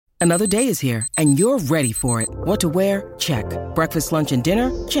Another day is here, and you're ready for it. What to wear? Check. Breakfast, lunch, and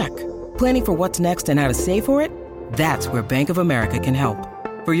dinner? Check. Planning for what's next and how to save for it? That's where Bank of America can help.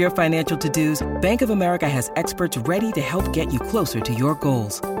 For your financial to-dos, Bank of America has experts ready to help get you closer to your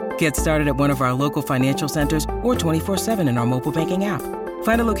goals. Get started at one of our local financial centers or 24/7 in our mobile banking app.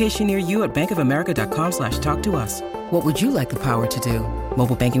 Find a location near you at bankofamerica.com/talktous. What would you like the power to do?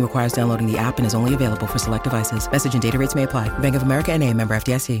 Mobile banking requires downloading the app and is only available for select devices. Message and data rates may apply. Bank of America N.A., member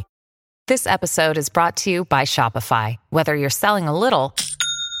FDIC. This episode is brought to you by Shopify. Whether you're selling a little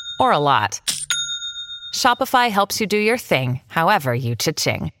or a lot, Shopify helps you do your thing, however you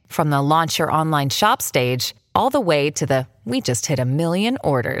cha-ching. From the launch your online shop stage, all the way to the we just hit 1 million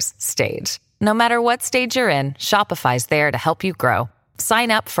orders stage. No matter what stage you're in, Shopify's there to help you grow.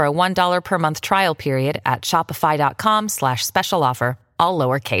 Sign up for a $1 per month trial period at shopify.com/special offer, all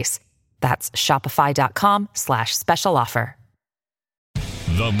lowercase. That's shopify.com/special offer.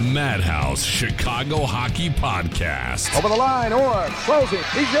 The Madhouse Chicago Hockey Podcast. Over the line, Orr, closing,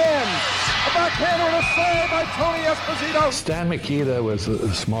 he's in. A backhander and a save by Tony Esposito. Stan Mikita was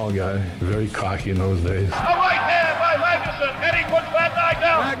a small guy, very cocky in those days. A right hand by Magnuson, and he puts Van Dyke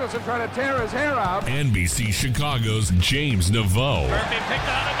out. Magnuson trying to tear his hair out. NBC Chicago's James Naveau. Murphy picked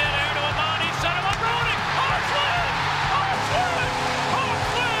out of midair to Amani, set him up, Roenick. Hawks win!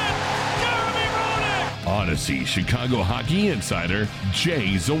 Jeremy Roenick! Odyssey Chicago Hockey Insider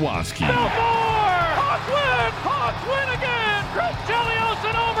Jay Zawaski. No more! Hawks win again! Chris Chelios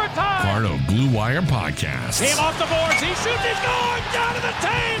in overtime! Part of Blue Wire Podcast. Team off the boards, he shoots, he's going! Down to the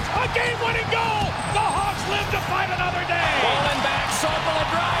Thames! A game-winning goal! The Hawks live to fight another day! Falling back, Sorpola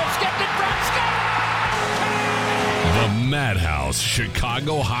drives, gets it back, The Madhouse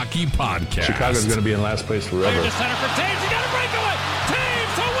Chicago Hockey Podcast. Chicago's going to be in last place forever. Clear to center for Taves. He got a breakaway.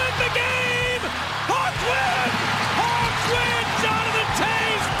 Taves to win the game. Hawks win. Hawks win. Jonathan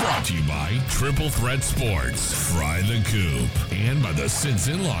Taves. Brought to you by Triple Threat Sports, Fry the Coop, and by the Sins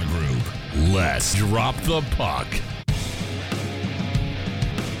In-Law Group. Let's drop the puck.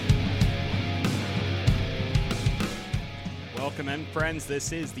 Welcome in, friends.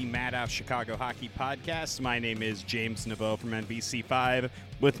 This is the Madhouse Chicago Hockey Podcast. My name is James Naveau from NBC5.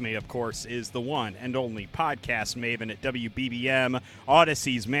 With me, of course, is the one and only podcast maven at WBBM,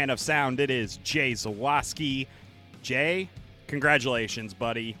 Odyssey's Man of Sound. It is Jay Zawaski. Jay, congratulations,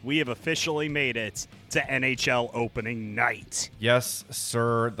 buddy. We have officially made it to NHL opening night. Yes,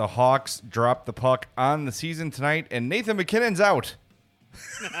 sir. The Hawks dropped the puck on the season tonight, and Nathan MacKinnon's out.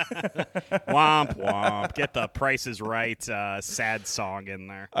 Womp womp. Get the Price is Right sad song in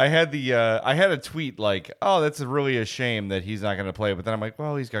there. I had a tweet like, "Oh, that's really a shame that he's not going to play," but then I'm like,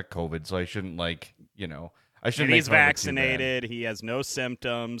 "Well, he's got COVID, so I shouldn't I shouldn't." And he's vaccinated. He has no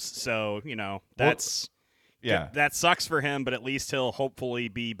symptoms, so that's that sucks for him. But at least he'll hopefully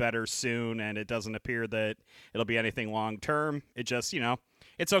be better soon, and it doesn't appear that it'll be anything long term. It just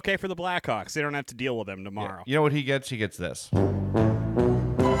it's okay for the Blackhawks. They don't have to deal with him tomorrow. Yeah. You know what he gets? He gets this.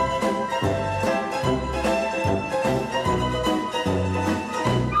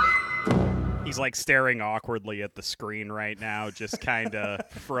 He's like staring awkwardly at the screen right now, just kind of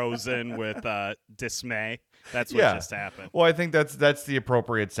frozen with dismay. That's what just happened. Well, I think that's the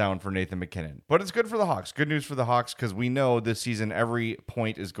appropriate sound for Nathan MacKinnon. But it's good for the Hawks. Good news for the Hawks because we know this season every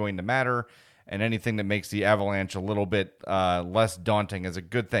point is going to matter, and anything that makes the Avalanche a little bit less daunting is a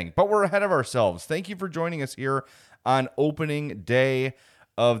good thing. But we're ahead of ourselves. Thank you for joining us here on opening day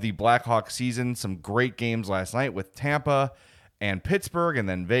of the Blackhawks season. Some great games last night with Tampa and Pittsburgh, and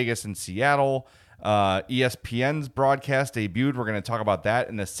then Vegas and Seattle. ESPN's broadcast debuted. We're going to talk about that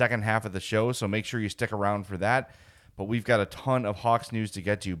in the second half of the show, so make sure you stick around for that. But we've got a ton of Hawks news to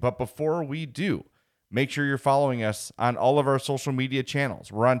get to. But before we do, make sure you're following us on all of our social media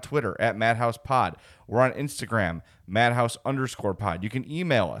channels. We're on Twitter at MadhousePod. We're on Instagram, Madhouse_pod. You can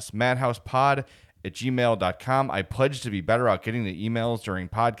email us, madhousepod@gmail.com. I pledge to be better about getting the emails during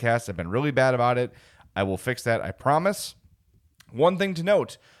podcasts. I've been really bad about it. I will fix that, I promise. One thing to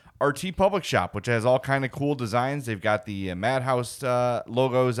note, our TeePublic shop, which has all kind of cool designs. They've got the Madhouse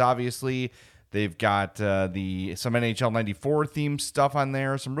logos, obviously. They've got some NHL 94 themed stuff on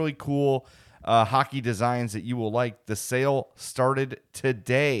there. Some really cool hockey designs that you will like. The sale started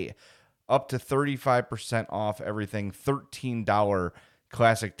today. Up to 35% off everything. $13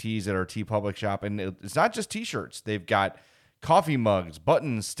 classic tees at our TeePublic shop. And it's not just t-shirts. They've got coffee mugs,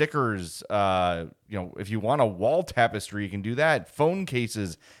 buttons, stickers. If you want a wall tapestry, you can do that. Phone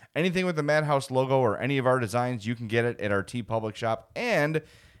cases, anything with the Madhouse logo or any of our designs, you can get it at our TeePublic shop. And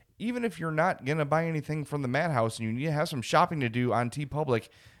even if you're not going to buy anything from the Madhouse and you need to have some shopping to do on TeePublic,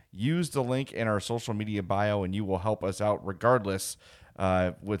 use the link in our social media bio and you will help us out regardless.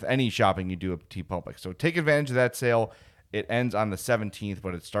 with any shopping you do at TeePublic. So take advantage of that sale. It ends on the 17th,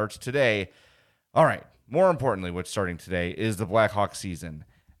 but it starts today. All right. More importantly, what's starting today is the Blackhawks season.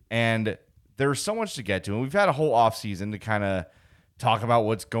 And there's so much to get to. And we've had a whole offseason to kind of talk about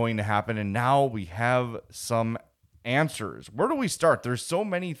what's going to happen. And now we have some answers. Where do we start? There's so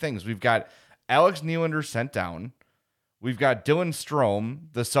many things. We've got Alex Nylander sent down. We've got Dylan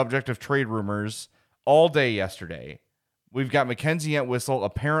Strome, the subject of trade rumors, all day yesterday. We've got Mackenzie Entwistle,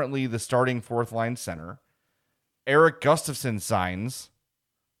 apparently the starting fourth-line center. Eric Gustafsson signs.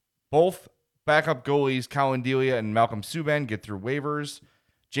 Both backup goalies, Colin Delia and Malcolm Subban, get through waivers.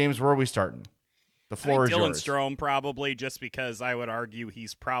 James, where are we starting? The floor is yours. Dylan Strome probably, just because I would argue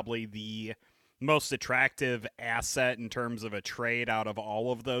he's probably the most attractive asset in terms of a trade out of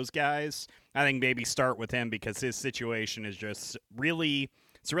all of those guys. I think maybe start with him because his situation is just really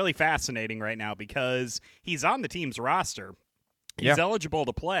fascinating right now because he's on the team's roster. He's eligible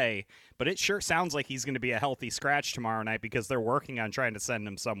to play, but it sure sounds like he's going to be a healthy scratch tomorrow night because they're working on trying to send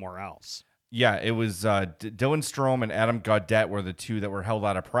him somewhere else. Yeah, it was Dylan Strome and Adam Gaudette were the two that were held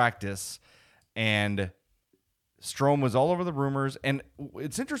out of practice, and Strome was all over the rumors. And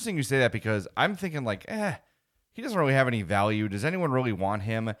it's interesting you say that because I'm thinking like, he doesn't really have any value. Does anyone really want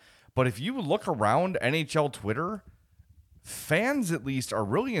him? But if you look around NHL Twitter, fans at least are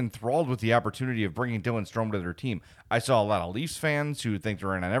really enthralled with the opportunity of bringing Dylan Strome to their team. I saw a lot of Leafs fans who think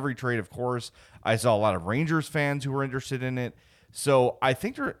they're in on every trade, of course. I saw a lot of Rangers fans who were interested in it. So I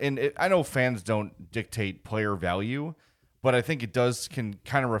think I know fans don't dictate player value, but I think it can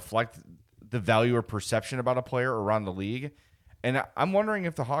kind of reflect the value or perception about a player around the league. And I'm wondering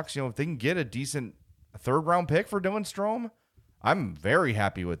if the Hawks, if they can get a decent third-round pick for Dylan Strome, I'm very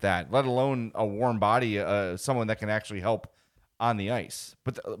happy with that, let alone a warm body, someone that can actually help on the ice.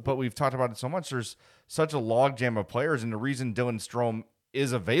 But we've talked about it so much. There's such a logjam of players, and the reason Dylan Strome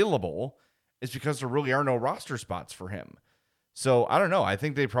is available is because there really are no roster spots for him. So I don't know. I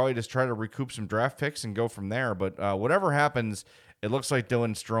think they probably just try to recoup some draft picks and go from there. But whatever happens, it looks like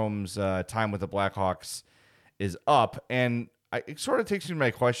Dylan Strome's time with the Blackhawks is up. And it sort of takes me to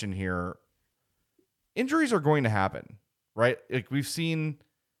my question here. Injuries are going to happen, right? Like we've seen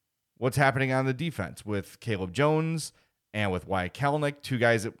what's happening on the defense with Caleb Jones and with Wyatt Kalynuk, two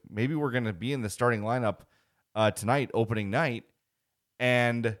guys that maybe were going to be in the starting lineup tonight, opening night.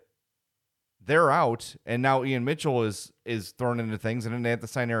 And they're out, and now Ian Mitchell is thrown into things, and then they have to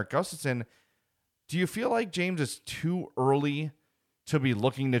sign Eric Gustafsson. Do you feel like, James, it's too early to be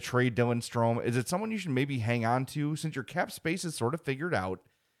looking to trade Dylan Strome? Is it someone you should maybe hang on to since your cap space is sort of figured out?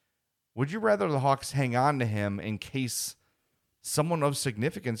 Would you rather the Hawks hang on to him in case someone of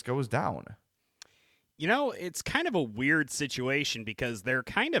significance goes down? It's kind of a weird situation because they're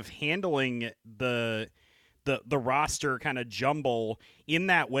kind of handling the roster kind of jumble in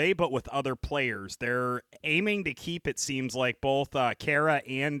that way, but with other players. They're aiming to keep, it seems like, both Kara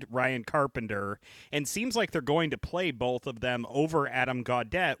and Ryan Carpenter, and seems like they're going to play both of them over Adam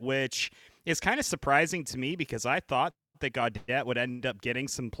Gaudette, which is kind of surprising to me because I thought that Gaudette would end up getting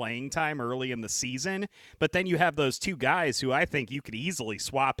some playing time early in the season, but then you have those two guys who I think you could easily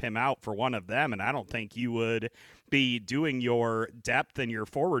swap him out for one of them, and I don't think you would be doing your depth and your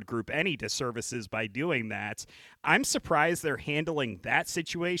forward group any disservices by doing that. I'm surprised they're handling that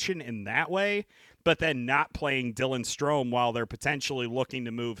situation in that way, but then not playing Dylan Strome while they're potentially looking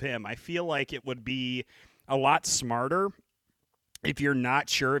to move him. I feel like it would be a lot smarter if you're not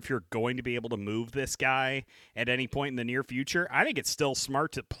sure if you're going to be able to move this guy at any point in the near future. I think it's still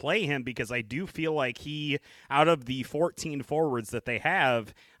smart to play him because I do feel like he, out of the 14 forwards that they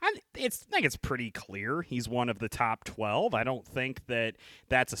have, I think it's pretty clear he's one of the top 12. I don't think that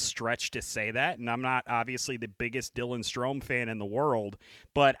that's a stretch to say that, and I'm not obviously the biggest Dylan Strome fan in the world,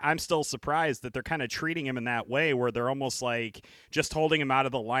 but I'm still surprised that they're kind of treating him in that way where they're almost like just holding him out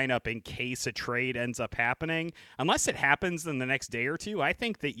of the lineup in case a trade ends up happening. Unless it happens in the next day or two, I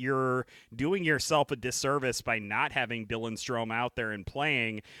think that you're doing yourself a disservice by not having Dylan Strome out there and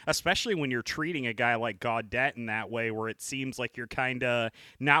playing, especially when you're treating a guy like Gaudette in that way where it seems like you're kind of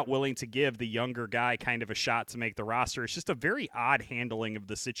not willing to give the younger guy kind of a shot to make the roster. It's just a very odd handling of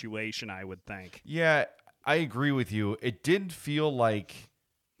the situation, I would think. Yeah, I agree with you. It did feel like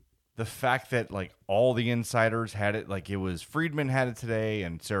the fact that like all the insiders had it, like it was Friedman had it today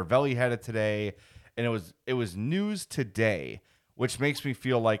and Saravelli had it today, and it was news today, which makes me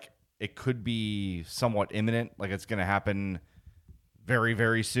feel like it could be somewhat imminent, like it's going to happen very,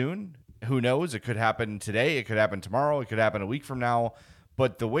 very soon. Who knows? It could happen today. It could happen tomorrow. It could happen a week from now.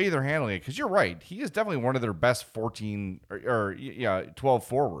 But the way they're handling it, because you're right, he is definitely one of their best 14 or 12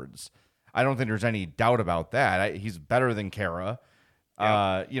 forwards. I don't think there's any doubt about that. He's better than Kara.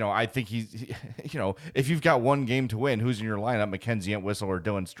 I think he's, if you've got one game to win, who's in your lineup, Mackenzie Entwistle or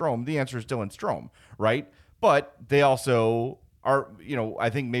Dylan Strome? The answer is Dylan Strome, right? But they also are, I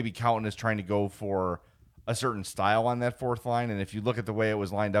think maybe Calton is trying to go for a certain style on that fourth line. And if you look at the way it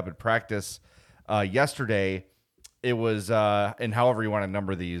was lined up at practice yesterday, it was, and however you want to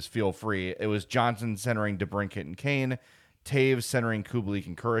number these, feel free. It was Johnson centering DeBrincat and Kane, Taves centering Kubalik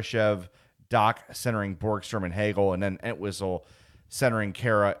and Kurashev, Doc centering Borgstrom and Hagel, and then Entwistle centering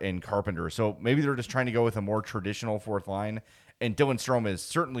Kara and Carpenter. So maybe they're just trying to go with a more traditional fourth line, and Dylan Strome is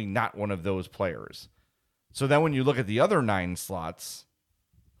certainly not one of those players. So then when you look at the other 9 slots,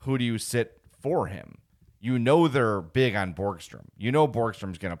 who do you sit for him? They're big on Borgstrom.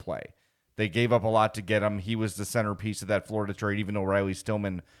 Borgstrom's going to play. They gave up a lot to get him. He was the centerpiece of that Florida trade, even though Riley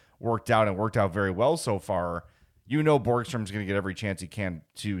Stillman worked out very well so far. Borgstrom's going to get every chance he can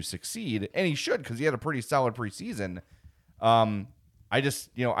to succeed, and he should because he had a pretty solid preseason. I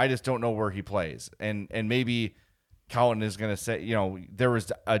just don't know where he plays, and maybe Colin is going to say, there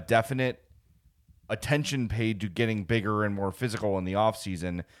was a definite attention paid to getting bigger and more physical in the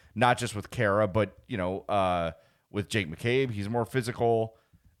offseason, not just with Kara, but with Jake McCabe, he's more physical.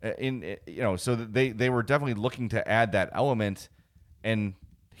 So they were definitely looking to add that element, and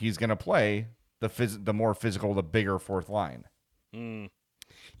he's going to play the more physical, the bigger fourth line.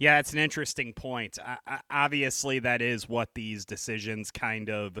 Yeah, it's an interesting point. Obviously, that is what these decisions kind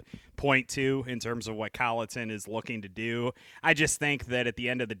of point to in terms of what Colliton is looking to do. I just think that at the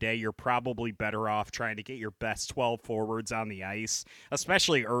end of the day, you're probably better off trying to get your best 12 forwards on the ice,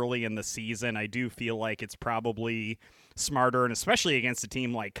 especially early in the season. I do feel like it's probably smarter, and especially against a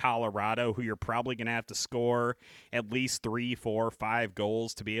team like Colorado, who you're probably going to have to score at least 3, 4, 5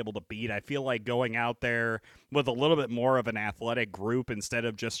 goals to be able to beat. I feel like going out there with a little bit more of an athletic group instead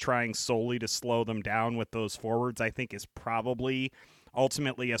of just trying solely to slow them down with those forwards, I think is probably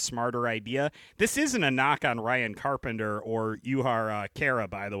ultimately a smarter idea. This isn't a knock on Ryan Carpenter or Juha Kara,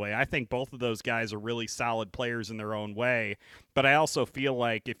 by the way. I think both of those guys are really solid players in their own way. But I also feel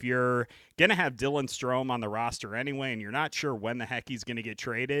like if you're going to have Dylan Strome on the roster anyway, and you're not sure when the heck he's going to get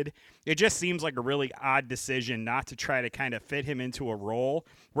traded, it just seems like a really odd decision not to try to kind of fit him into a role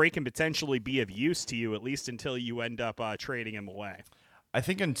where he can potentially be of use to you, at least until you end up trading him away. I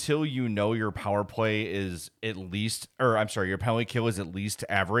think until your power play is your penalty kill is at least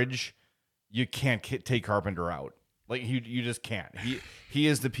average, you can't take Carpenter out. Like you just can't. He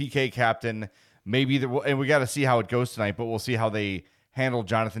is the PK captain. Maybe and we got to see how it goes tonight, but we'll see how they handle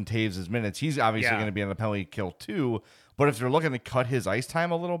Jonathan Taves' minutes. He's obviously going to be on the penalty kill too. But if they're looking to cut his ice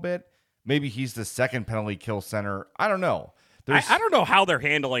time a little bit, maybe he's the second penalty kill center. I don't know. I don't know how they're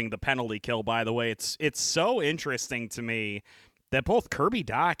handling the penalty kill. By the way, it's so interesting to me that both Kirby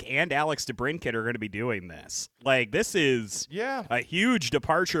Dach and Alex DeBrincat are going to be doing this. Like, this is a huge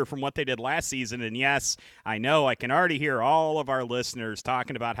departure from what they did last season. And yes, I know I can already hear all of our listeners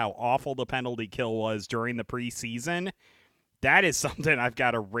talking about how awful the penalty kill was during the preseason. That is something I've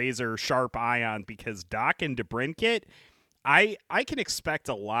got a razor sharp eye on, because Dach and DeBrincat, I can expect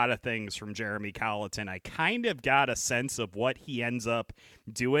a lot of things from Jeremy Colliton. I kind of got a sense of what he ends up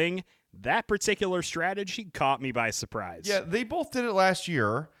doing. That particular strategy caught me by surprise. Yeah, they both did it last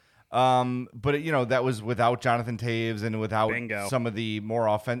year, but that was without Jonathan Taves and without some of the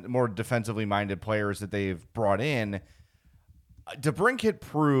more defensively minded players that they've brought in. DeBrincat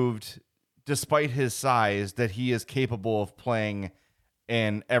proved, despite his size, that he is capable of playing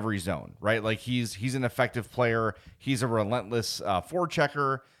in every zone. Right, like he's an effective player. He's a relentless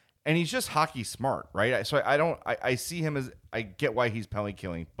forechecker. And he's just hockey smart, right? So I see him as, I get why he's penalty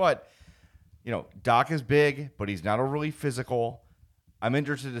killing, but Dach is big, but he's not overly physical. I'm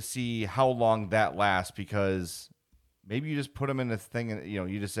interested to see how long that lasts, because maybe you just put him in a thing and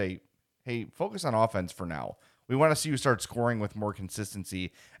you just say, hey, focus on offense for now. We want to see you start scoring with more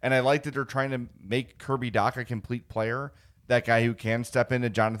consistency. And I like that they're trying to make Kirby Dach a complete player, that guy who can step into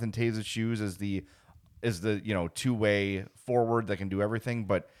Jonathan Taves' shoes as the two-way forward that can do everything,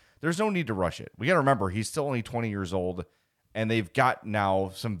 but there's no need to rush it. We got to remember, he's still only 20 years old, and they've got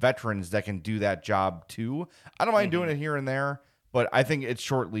now some veterans that can do that job too. I don't mind doing it here and there, but I think it's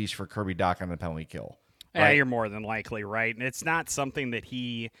short leash for Kirby Dach on the penalty kill. Yeah, right? You're more than likely right. And it's not something that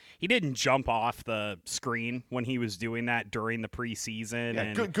he didn't jump off the screen when he was doing that during the preseason.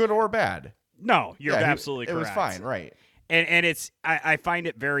 Yeah, good or bad. No, you're absolutely correct. It was fine, right. And it's I find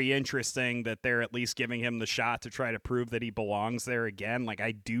it very interesting that they're at least giving him the shot to try to prove that he belongs there again. Like,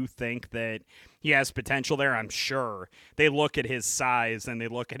 I do think that he has potential there. I'm sure they look at his size and they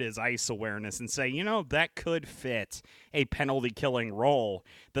look at his ice awareness and say, that could fit a penalty killing role.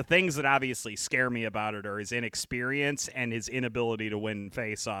 The things that obviously scare me about it are his inexperience and his inability to win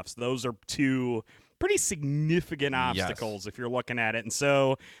faceoffs. Those are two pretty significant obstacles if you're looking at it. And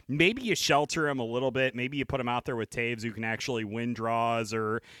so maybe you shelter him a little bit. Maybe you put him out there with Taves who can actually win draws,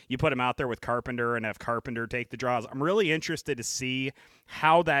 or you put him out there with Carpenter and have Carpenter take the draws. I'm really interested to see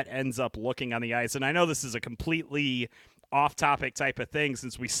how that ends up looking on the ice. And I know this is a completely off-topic type of thing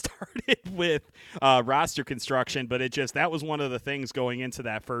since we started with roster construction, but that was one of the things going into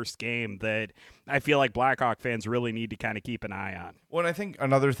that first game that I feel like Blackhawk fans really need to kind of keep an eye on. Well, and I think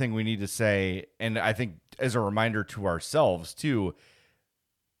another thing we need to say, and I think as a reminder to ourselves too,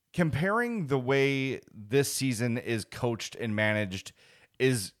 comparing the way this season is coached and managed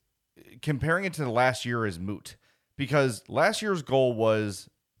is comparing it to the last year is moot, because last year's goal was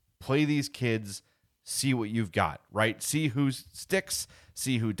play these kids, see what you've got, right? See who sticks,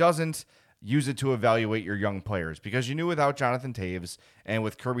 see who doesn't, use it to evaluate your young players, because you knew without Jonathan Taves and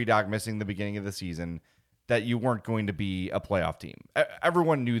with Kirby Dach missing the beginning of the season that you weren't going to be a playoff team.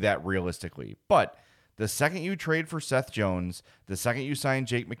 Everyone knew that realistically, but the second you trade for Seth Jones, the second you sign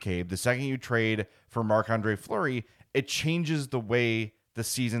Jake McCabe, the second you trade for Marc-Andre Fleury, it changes the way the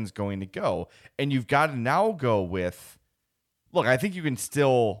season's going to go. And you've got to now go with, look, I think you can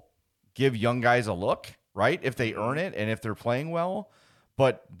still give young guys a look, right? If they earn it and if they're playing well.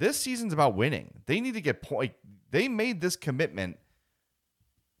 But this season's about winning. They need to get point. They made this commitment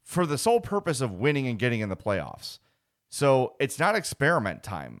for the sole purpose of winning and getting in the playoffs. So it's not experiment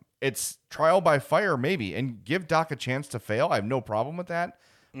time. It's trial by fire, maybe, and give Dach a chance to fail. I have no problem with that.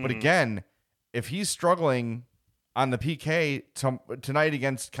 Mm-hmm. But again, if he's struggling on the PK tonight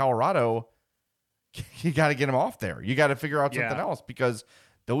against Colorado, you got to get him off there. You got to figure out something else, because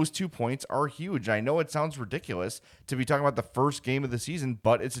those 2 points are huge. I know it sounds ridiculous to be talking about the first game of the season,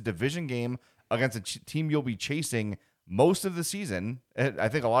 but it's a division game against a team you'll be chasing most of the season. I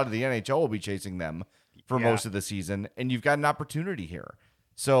think a lot of the NHL will be chasing them for most of the season, and you've got an opportunity here.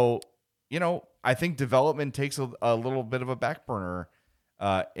 So, I think development takes a little bit of a back burner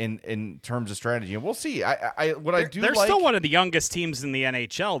in terms of strategy, and we'll see. They're still one of the youngest teams in the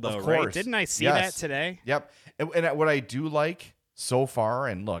NHL, though, right? Didn't I see that today? Yep. And what I do like so far,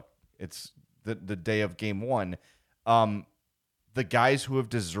 and look, it's the day of game one, the guys who have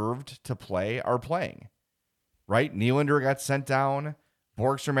deserved to play are playing, right? Nylander got sent down.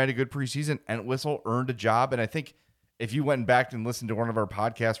 Borgstrom had a good preseason. Entwistle earned a job. And I think if you went back and listened to one of our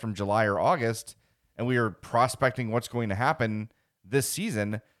podcasts from July or August, and we were prospecting what's going to happen this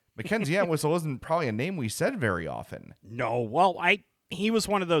season, Mackenzie Entwistle isn't probably a name we said very often. No, well, he was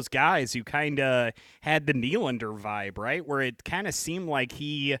one of those guys who kind of had the Nylander vibe, right? Where it kind of seemed like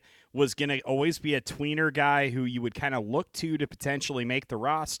he was going to always be a tweener guy who you would kind of look to potentially make the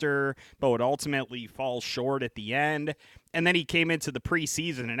roster, but would ultimately fall short at the end. And then he came into the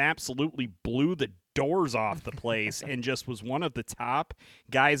preseason and absolutely blew the doors off the place and just was one of the top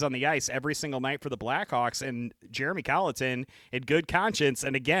guys on the ice every single night for the Blackhawks. And Jeremy Colleton had good conscience.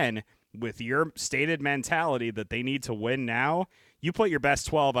 And again, with your stated mentality that they need to win now, you put your best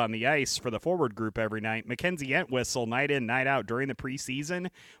 12 on the ice for the forward group every night. Mackenzie Entwistle, night in, night out during the preseason,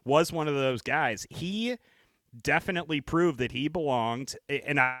 was one of those guys. He definitely proved that he belonged.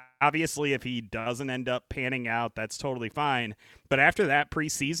 And obviously, if he doesn't end up panning out, that's totally fine. But after that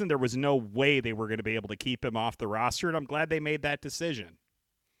preseason, there was no way they were going to be able to keep him off the roster. And I'm glad they made that decision.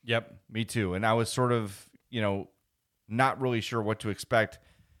 Yep, me too. And I was sort of, not really sure what to expect,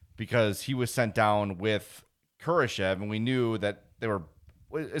 because he was sent down with Kurashev, and we knew that they were,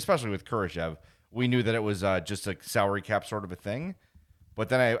 especially with Kurashev, we knew that it was just a salary cap sort of a thing. But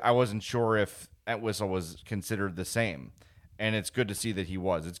then I wasn't sure if Entwistle was considered the same. And it's good to see that he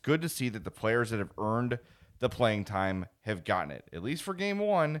was. It's good to see that the players that have earned the playing time have gotten it, at least for game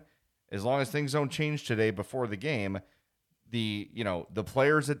one. As long as things don't change today before the game, the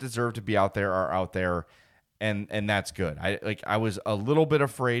players that deserve to be out there are out there. And that's good. I was a little bit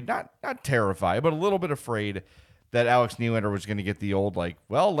afraid, not terrified, but a little bit afraid that Alex Nylander was going to get the old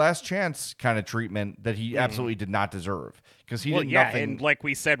last chance kind of treatment that he absolutely did not deserve, because he did nothing. And like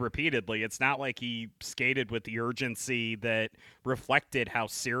we said repeatedly, it's not like he skated with the urgency that reflected how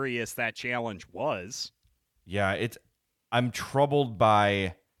serious that challenge was. Yeah, I'm troubled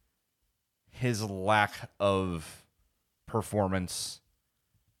by his lack of performance.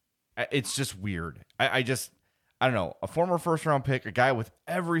 It's just weird. I don't know, a former first-round pick, a guy with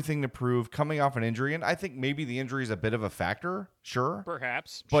everything to prove, coming off an injury, and I think maybe the injury is a bit of a factor, sure.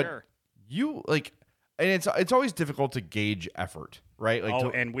 Perhaps, but sure. You, like, and it's always difficult to gauge effort, right?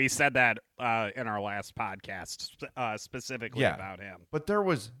 Like, and we said that in our last podcast specifically about him. But there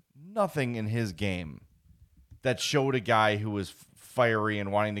was nothing in his game that showed a guy who was fiery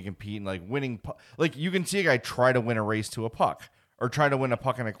and wanting to compete and, like, winning. Like, you can see a guy try to win a race to a puck or try to win a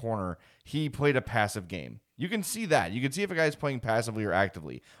puck in a corner. He played a passive game. You can see that. You can see if a guy's playing passively or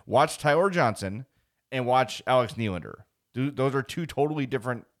actively. Watch Tyler Johnson and watch Alex Nylander. Those are two totally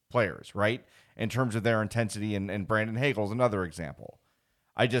different players, right? In terms of their intensity, and Brandon Hagel's another example.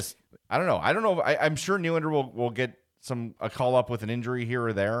 I don't know. I'm sure Nylander will get a call up with an injury here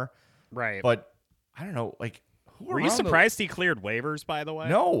or there. Right. But I don't know, like, were you surprised he cleared waivers, by the way?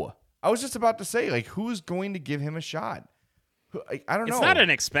 No. I was just about to say, like, who's going to give him a shot? I don't know. It's not an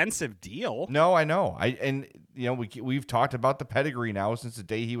expensive deal. No, I know. We've talked about the pedigree now since the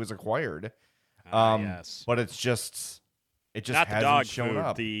day he was acquired. Yes. But it just not hasn't the dog shown food,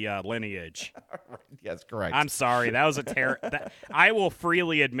 up. the lineage. Yes, correct. I'm sorry. That was I will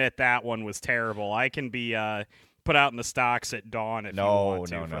freely admit that one was terrible. I can be put out in the stocks at dawn if you want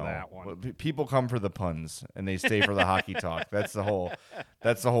to for that one. Well, people come for the puns and they stay for the hockey talk. That's the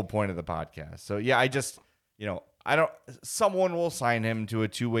whole point of the podcast. So yeah, someone will sign him to a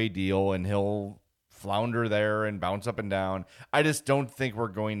 2-way deal and he'll flounder there and bounce up and down. I just don't think we're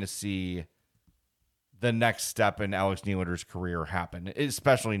going to see the next step in Alex Nylander's career happen,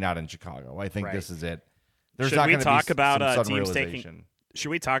 especially not in Chicago. I think This is it. There's not going to be some teams realization. Should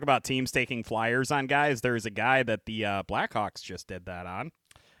we talk about teams taking flyers on guys? There's a guy that the Blackhawks just did that on.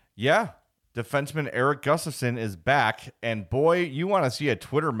 Yeah. Defenseman Eric Gustafsson is back, and boy, you want to see a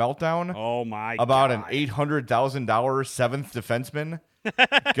Twitter meltdown? Oh my about God. an $800,000 seventh defenseman?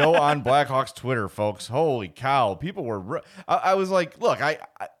 Go on Blackhawks Twitter, folks. Holy cow! People were. I was like, look,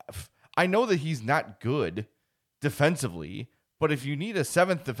 I know that he's not good defensively, but if you need a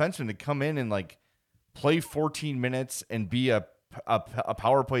seventh defenseman to come in and, like, play 14 minutes and be a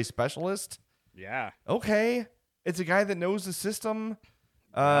power play specialist, yeah, okay, it's a guy that knows the system.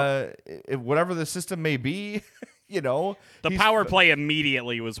 Whatever the system may be, the power play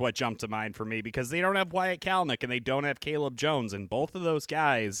immediately was what jumped to mind for me, because they don't have Wyatt Kalynuk and they don't have Caleb Jones, and both of those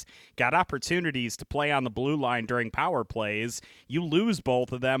guys got opportunities to play on the blue line during power plays. You lose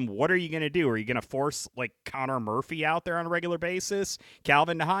both of them. What are you going to do? Are you going to force, like, Connor Murphy out there on a regular basis?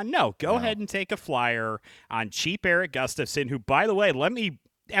 Calvin DeHaan? No. Go ahead and take a flyer on cheap Eric Gustafsson, who, by the way, let me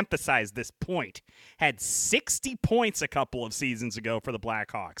emphasize this point, had 60 points a couple of seasons ago for the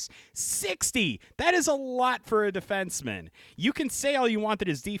Blackhawks. 60! That is a lot for a defenseman. You can say all you want that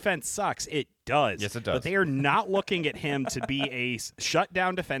his defense sucks. It does. Yes, it does. But they are not looking at him to be a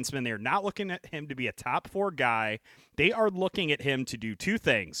shutdown defenseman. They are not looking at him to be a top 4 guy. They are looking at him to do two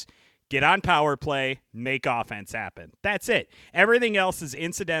things: get on power play, make offense happen. That's it. Everything else is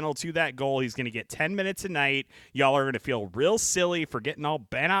incidental to that goal. He's going to get 10 minutes a night. Y'all are going to feel real silly for getting all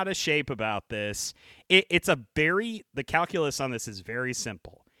bent out of shape about this. The calculus on this is very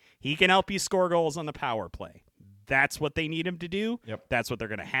simple. He can help you score goals on the power play. That's what they need him to do. Yep. That's what they're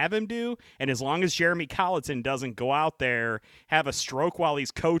going to have him do. And as long as Jeremy Colliton doesn't go out there, have a stroke while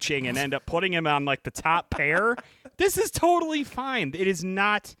he's coaching, and end up putting him on, like, the top pair, this is totally fine. It is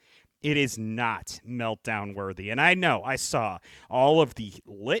not meltdown worthy. And I know I saw all of the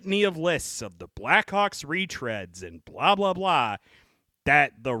litany of lists of the Blackhawks retreads and blah, blah, blah,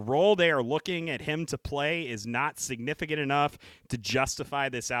 that the role they are looking at him to play is not significant enough to justify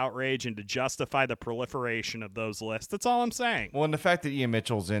this outrage and to justify the proliferation of those lists. That's all I'm saying. Well, and the fact that Ian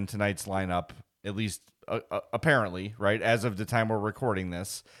Mitchell's in tonight's lineup, at least apparently, right, as of the time we're recording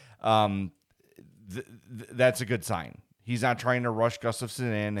this, that's a good sign. He's not trying to rush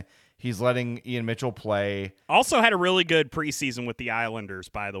Gustafsson in. He's letting Ian Mitchell play. Also had a really good preseason with the Islanders,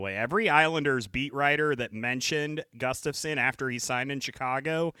 by the way. Every Islanders beat writer that mentioned Gustafsson after he signed in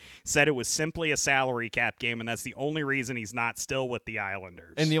Chicago said it was simply a salary cap game, and that's the only reason he's not still with the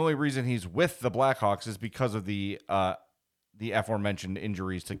Islanders. And the only reason he's with the Blackhawks is because of the aforementioned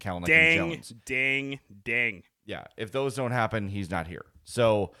injuries to Kalynuk and Jones. Ding. Yeah, if those don't happen, he's not here.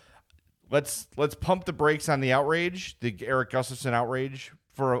 So let's pump the brakes on the outrage, the Eric Gustafsson outrage,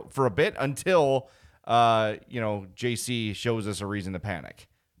 for a bit until JC shows us a reason to panic.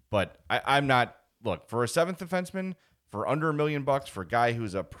 But I'm not. Look, for a seventh defenseman, for under $1 million, for a guy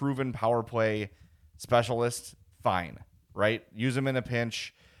who's a proven power play specialist, fine, right? Use him in a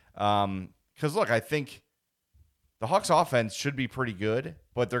pinch. Because look, I think the Hawks offense should be pretty good,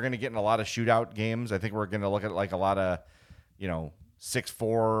 but they're going to get in a lot of shootout games. I think we're going to look at, like, a lot of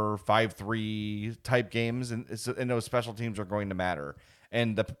 6-4, 5-3 type games, and those special teams are going to matter.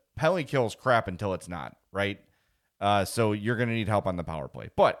 And the penalty kill is crap until it's not, right? So you're going to need help on the power play.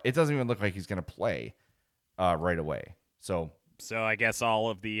 But it doesn't even look like he's going to play right away. So I guess all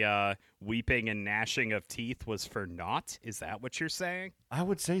of the weeping and gnashing of teeth was for naught? Is that what you're saying? I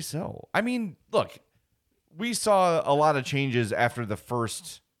would say so. I mean, look, we saw a lot of changes after the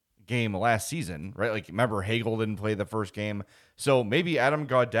first game last season, right? Like, remember, Hagel didn't play the first game. So maybe Adam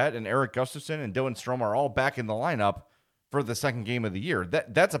Gaudette and Eric Gustafson and Dylan Strome are all back in the lineup for the second game of the year.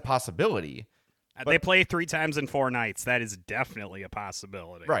 That's a possibility. They play 3 times in 4 nights. That is definitely a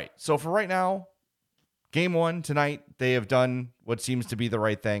possibility. Right. So for right now, game 1 tonight, they have done what seems to be the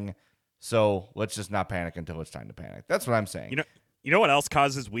right thing. So let's just not panic until it's time to panic. That's what I'm saying. You know what else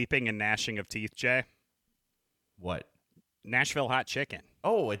causes weeping and gnashing of teeth, Jay? What? Nashville hot chicken.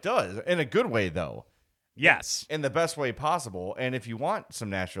 Oh, it does. In a good way, though. Yes. In the best way possible. And if you want some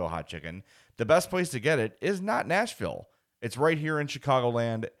Nashville hot chicken, the best place to get it is not Nashville. It's right here in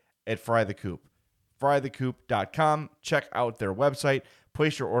Chicagoland at Fry the Coop. FryTheCoop.com. Check out their website.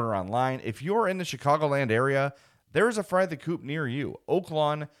 Place your order online. If you're in the Chicagoland area, there's a Fry the Coop near you. Oak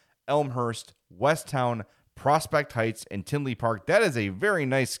Lawn, Elmhurst, Westtown, Prospect Heights, and Tinley Park. That is a very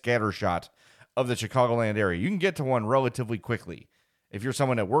nice scatter shot of the Chicagoland area. You can get to one relatively quickly. If you're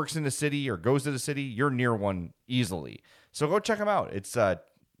someone that works in the city or goes to the city, you're near one easily. So go check them out. It's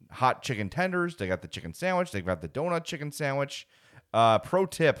hot chicken tenders. They got the chicken sandwich. They've got the donut chicken sandwich. Pro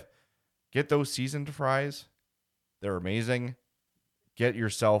tip, get those seasoned fries. They're amazing. Get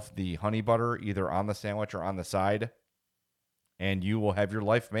yourself the honey butter either on the sandwich or on the side, and you will have your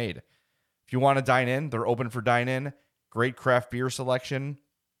life made. If you want to dine in, they're open for dine in. Great craft beer selection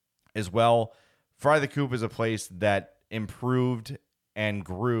as well. Fry the Coop is a place that improved and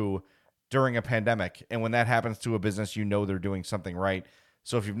grew during a pandemic. And when that happens to a business, you know they're doing something right.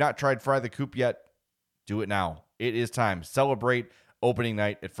 So if you've not tried Fry the Coop yet, do it now. It is time. Celebrate opening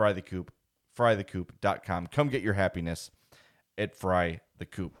night at Fry the Coop. FryTheCoop.com. Come get your happiness at Fry the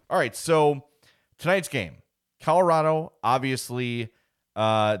Coop. All right, so tonight's game. Colorado, obviously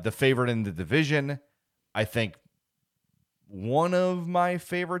the favorite in the division. I think one of my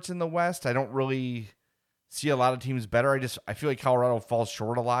favorites in the West. I don't really see a lot of teams better. I feel like Colorado falls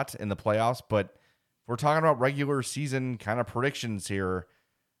short a lot in the playoffs, but if we're talking about regular season kind of predictions here,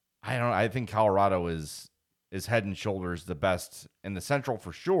 I think Colorado is head and shoulders the best in the Central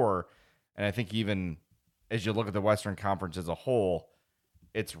for sure. And I think even as you look at the Western Conference as a whole,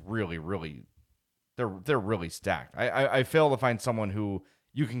 it's really, really, they're really stacked. I fail to find someone who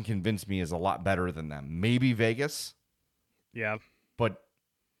you can convince me is a lot better than them. Maybe Vegas. Yeah. But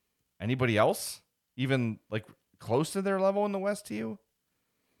anybody else? Even like close to their level in the West to you?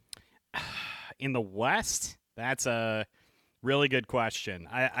 In the West? That's a really good question.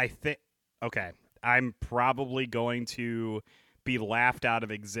 I think, okay, I'm probably going to be laughed out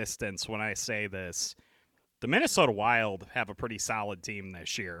of existence when I say this. The Minnesota Wild have a pretty solid team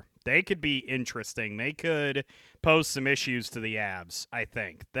this year. They could be interesting. They could pose some issues to the Avs, I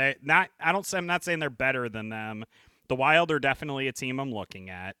think. I'm not saying they're better than them. The Wild are definitely a team I'm looking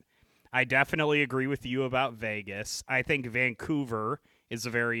at. I definitely agree with you about Vegas. I think Vancouver is a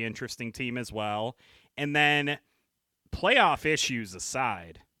very interesting team as well. And then playoff issues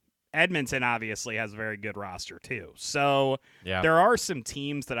aside, Edmonton obviously has a very good roster too. So There are some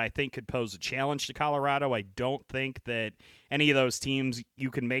teams that I think could pose a challenge to Colorado. I don't think that any of those teams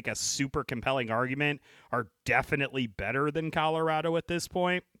you can make a super compelling argument are definitely better than Colorado at this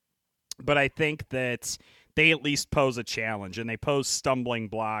point. But I think that they at least pose a challenge, and they pose stumbling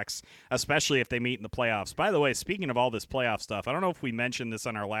blocks, especially if they meet in the playoffs. By the way, speaking of all this playoff stuff, I don't know if we mentioned this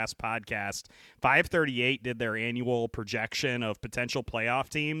on our last podcast. 538 did their annual projection of potential playoff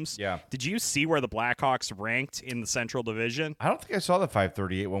teams. Yeah. Did you see where the Blackhawks ranked in the Central Division? I don't think I saw the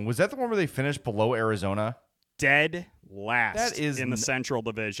 538 one. Was that the one where they finished below Arizona? Dead last that is in the Central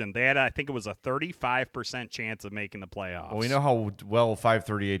Division. They had, I think it was a 35% chance of making the playoffs. Well, we know how well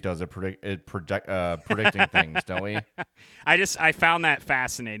 538 does at predicting things, don't we? I found that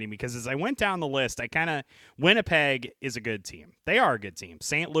fascinating because as I went down the list, Winnipeg is a good team. They are a good team.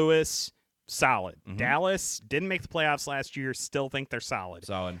 St. Louis, solid. Mm-hmm. Dallas didn't make the playoffs last year, still think they're solid.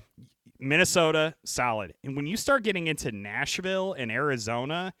 Solid. Minnesota, solid. And when you start getting into Nashville and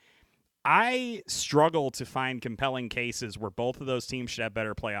Arizona, I struggle to find compelling cases where both of those teams should have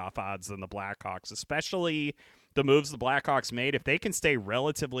better playoff odds than the Blackhawks, especially the moves the Blackhawks made. If they can stay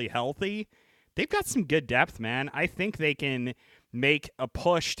relatively healthy, they've got some good depth, man. I think they can make a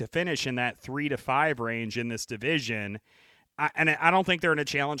push to finish in that 3 to 5 range in this division. I don't think they're going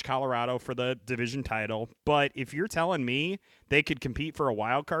to challenge Colorado for the division title, but if you're telling me they could compete for a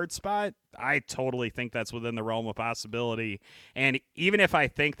wild card spot, I totally think that's within the realm of possibility. And even if I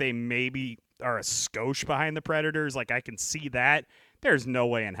think they maybe are a skosh behind the Predators, like I can see that, there's no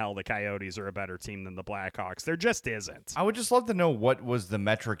way in hell the Coyotes are a better team than the Blackhawks. There just isn't. I would just love to know what was the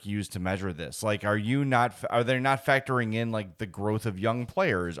metric used to measure this. Like, are they not factoring in like the growth of young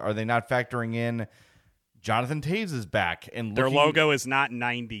players? Are they not factoring in Jonathan Toews is back and their logo is not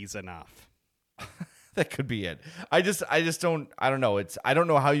 90s enough? That could be it. I don't know. I don't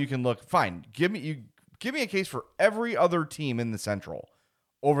know how you can look. Fine. Give me a case for every other team in the Central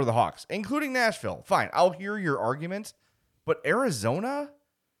over the Hawks, including Nashville. Fine. I'll hear your argument, but Arizona,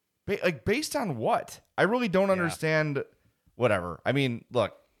 based on what? I really don't understand. Whatever. I mean,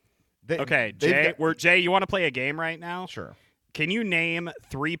 look. Jay, you want to play a game right now? Sure. Can you name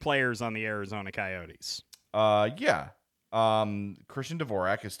 3 players on the Arizona Coyotes? Yeah. Christian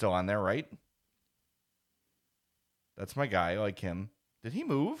Dvorak is still on there, right? That's my guy. I like him. Did he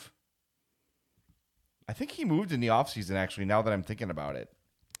move? I think he moved in the offseason, actually, now that I'm thinking about it.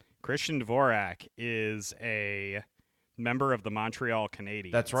 Christian Dvorak is a member of the Montreal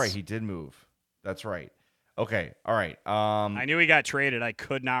Canadiens. That's right. He did move. That's right. Okay. All right. I knew he got traded. I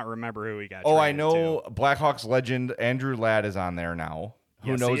could not remember who he got traded to. Oh, I know Blackhawks legend Andrew Ladd is on there now.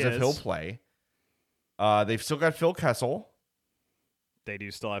 Who knows if he'll play? They've still got Phil Kessel. They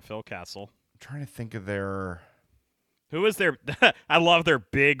do still have Phil Kessel. I'm trying to think of their... Who is their... I love their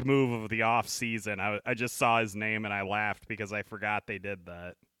big move of the offseason. I just saw his name and I laughed because I forgot they did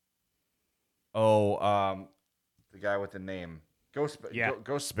that. Oh, the guy with the name. Ghost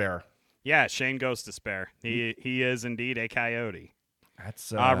Spare. Yeah, Shane Goes to Spare. He is indeed a Coyote.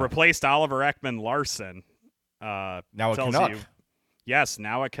 That's replaced Oliver Ekman-Larsson. Now a Canuck. Yes,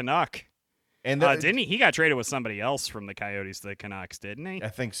 now a Canuck. And didn't he? He got traded with somebody else from the Coyotes to the Canucks, didn't he? I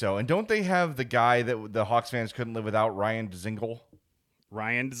think so. And don't they have the guy that the Hawks fans couldn't live without, Ryan Dzingel?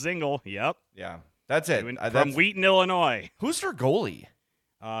 Ryan Dzingel, yep. Yeah, that's it. From Wheaton, Illinois. Who's their goalie?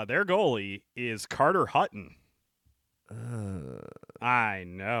 Their goalie is Carter Hutton. I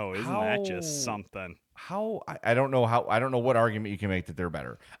know. Isn't that just something? I don't know how. I don't know what argument you can make that they're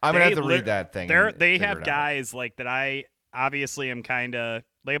better. I'm going to have to read that thing. They have guys like that I obviously am kind of...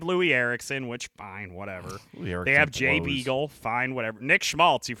 They have Louis Eriksson, which, fine, whatever. They have Jay Beagle, fine, whatever. Nick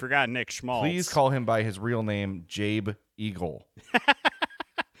Schmaltz, you forgot Nick Schmaltz. Please call him by his real name, Jabe Eagle.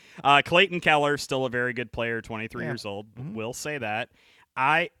 Clayton Keller, still a very good player, 23 years old. Mm-hmm. Will say that.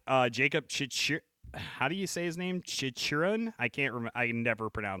 Jacob Chichir... How do you say his name? Chicharon? I can't remember. I never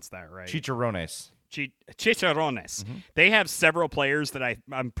pronounce that right. Chicharrones. Chicharrones. Mm-hmm. They have several players that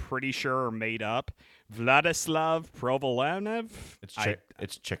I'm pretty sure are made up. Vladislav Provolone.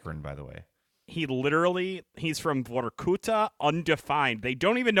 It's Chikrin, by the way. He's from Vorkuta, undefined. They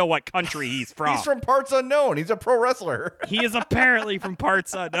don't even know what country he's from. He's from parts unknown. He's a pro wrestler. He is apparently from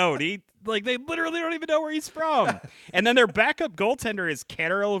parts unknown. They literally don't even know where he's from. And then their backup goaltender is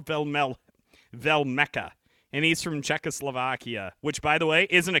Karel Velmeka. And he's from Czechoslovakia, which, by the way,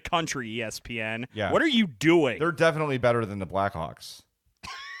 isn't a country, ESPN. Yeah. What are you doing? They're definitely better than the Blackhawks.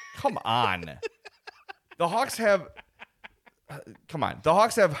 Come on. The Hawks have... Come on. The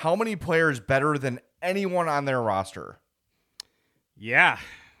Hawks have how many players better than anyone on their roster? Yeah.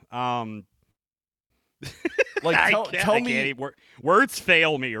 Tell me... Words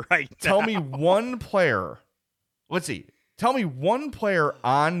fail me right now. Tell me one player... Let's see. Tell me one player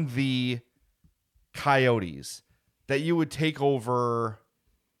on the Coyotes that you would take over...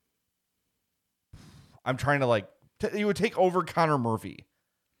 I'm trying to you would take over Connor Murphy.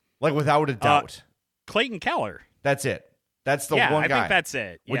 Without a doubt. Clayton Keller. That's it. That's the one guy. I think that's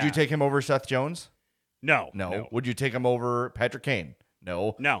it. Would you take him over Seth Jones? No. Would you take him over Patrick Kane?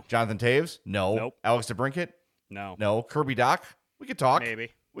 No. Jonathan Toews? No. Nope. Alex DeBrincat? No. Kirby Doc? We could talk.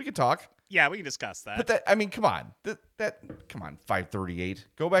 Maybe. We could talk. Yeah, we can discuss that. But come on. Come on, 538.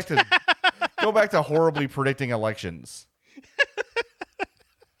 Go back to horribly predicting elections.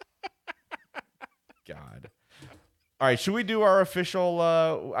 God. All right, should we do our official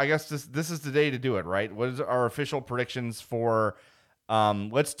I guess this is the day to do it, right? What is our official predictions for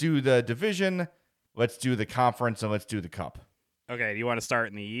let's do the division, let's do the conference, and let's do the cup. Okay, do you want to start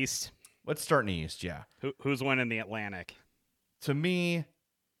in the East? Let's start in the East, yeah. Who's winning the Atlantic? To me,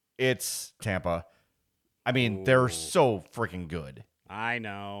 it's Tampa. I mean, they're so freaking good. I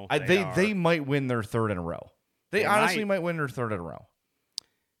know. They might win their third in a row. They honestly might win their third in a row.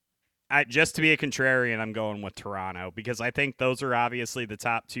 Just to be a contrarian, I'm going with Toronto because I think those are obviously the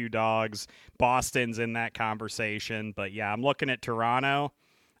top two dogs. Boston's in that conversation. But, yeah, I'm looking at Toronto.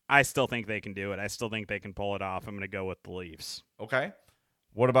 I still think they can do it. I still think they can pull it off. I'm going to go with the Leafs. Okay.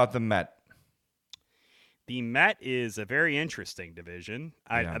 What about the Met? The Met is a very interesting division.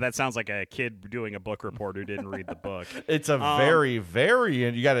 That sounds like a kid doing a book report who didn't read the book. It's a very, very,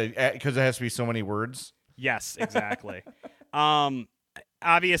 and you got to, because it has to be so many words. Yes, exactly.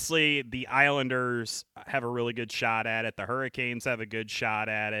 Obviously, the Islanders have a really good shot at it. The Hurricanes have a good shot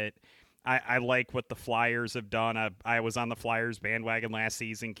at it. I like what the Flyers have done. I was on the Flyers bandwagon last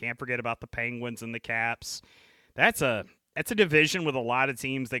season. Can't forget about the Penguins and the Caps. That's a division with a lot of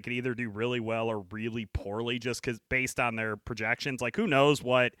teams that could either do really well or really poorly just because based on their projections. Like, who knows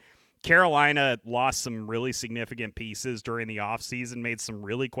what Carolina lost some really significant pieces during the offseason, made some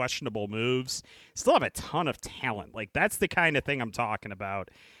really questionable moves. Still have a ton of talent. Like, that's the kind of thing I'm talking about.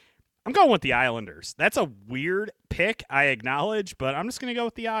 I'm going with the Islanders. That's a weird pick, I acknowledge, but I'm just going to go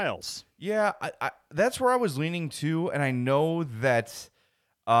with the Isles. Yeah, I that's where I was leaning to, and I know that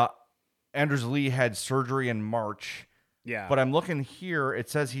Anders Lee had surgery in March. Yeah. But I'm looking here. It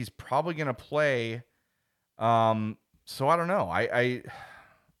says he's probably going to play. So I don't know. I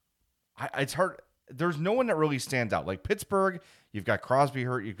it's hard. There's no one that really stands out. Like Pittsburgh, you've got Crosby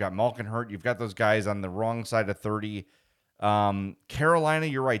hurt. You've got Malkin hurt. You've got those guys on the wrong side of 30. Carolina,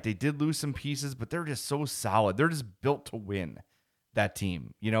 you're right. They did lose some pieces, but they're just so solid. They're just built to win, that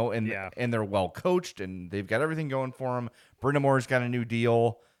team, and they're well coached and they've got everything going for them. Brind'Amour's got a new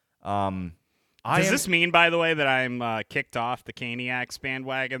deal. Does this mean, by the way, that I'm kicked off the Caniacs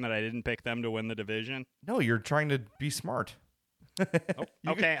bandwagon, that I didn't pick them to win the division? No, you're trying to be smart.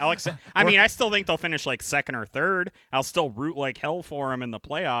 Okay, I'll accept. I mean, I still think they'll finish like second or third. I'll still root like hell for them in the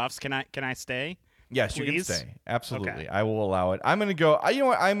playoffs. Can I stay? Yes, please? you can stay. Absolutely. Okay. I will allow it. I'm going to go. You know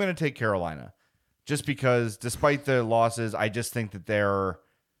what? I'm going to take Carolina just because despite the losses, I just think that they're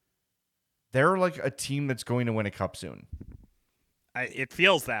like a team that's going to win a cup soon. It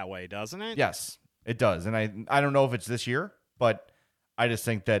feels that way, doesn't it? Yes, it does. And I don't know if it's this year, but I just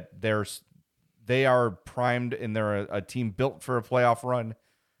think that they are primed and they're a team built for a playoff run.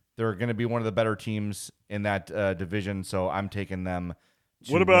 They're going to be one of the better teams in that division, so I'm taking them.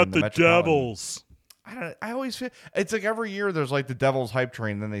 What about the Devils? I always feel it's like every year there's like the Devils hype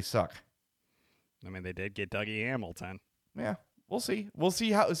train, and then they suck. I mean, they did get Dougie Hamilton. Yeah, we'll see. We'll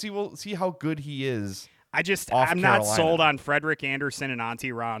see how good he is. I'm not sold on Frederik Andersen and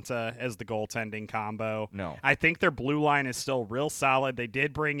Antti Raanta as the goaltending combo. No. I think their blue line is still real solid. They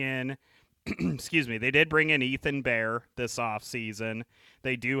did bring in Ethan Bear this offseason.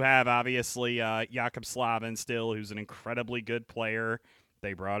 They do have, obviously, Jakob Slavin still, who's an incredibly good player.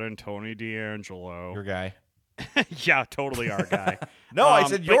 They brought in Tony DeAngelo. Your guy. Yeah, totally our guy. No, I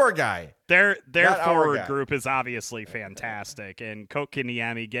said your guy. Their forward group is obviously fantastic, and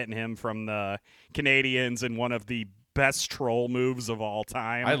Kotkaniemi getting him from the Canadians in one of the best troll moves of all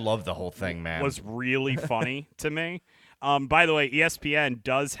time. I love the whole thing, man. Was really funny to me. By the way, ESPN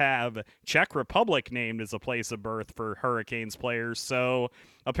does have Czech Republic named as a place of birth for Hurricanes players, so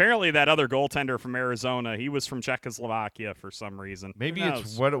apparently that other goaltender from Arizona, he was from Czechoslovakia for some reason. Maybe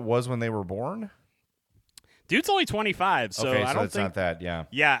it's what it was when they were born? Dude's only 25, so okay, I don't it's think not that. Yeah,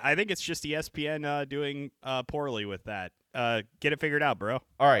 yeah. I think it's just ESPN doing poorly with that. Get it figured out, bro.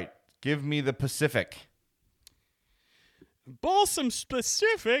 All right, give me the Pacific. Balsam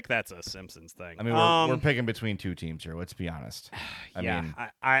specific. That's a Simpsons thing. I mean, we're picking between two teams here. Let's be honest.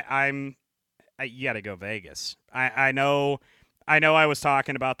 I'm. You got to go Vegas. I know. I was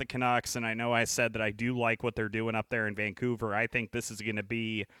talking about the Canucks, and I know I said that I do like what they're doing up there in Vancouver. I think this is going to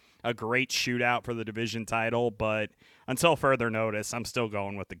be a great shootout for the division title, but until further notice, I'm still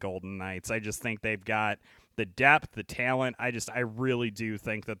going with the Golden Knights. I just think they've got the depth, the talent. I really do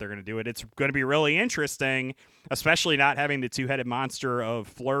think that they're going to do it. It's going to be really interesting, especially not having the two-headed monster of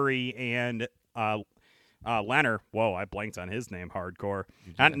Fleury and Leonard. Whoa, I blanked on his name hardcore.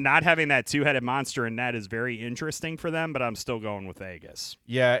 Not having that two-headed monster in net is very interesting for them, but I'm still going with Vegas.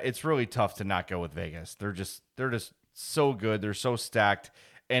 Yeah, it's really tough to not go with Vegas. They're just so good. They're so stacked,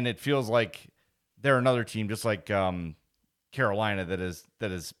 and it feels like they're another team just like Carolina that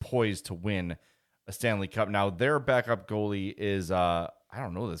is poised to win a Stanley Cup. Now, their backup goalie is I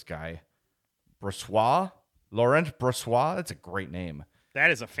don't know this guy. Laurent Brossoit. That's a great name.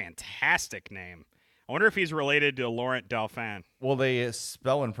 That is a fantastic name. I wonder if he's related to Laurent Dauphin. Well, they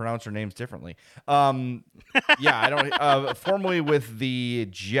spell and pronounce their names differently. Yeah, I don't. Formerly with the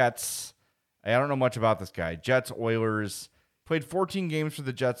Jets. I don't know much about this guy. Jets, Oilers. Played 14 games for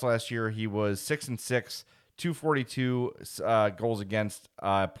the Jets last year. He was 6-6, 242 goals against,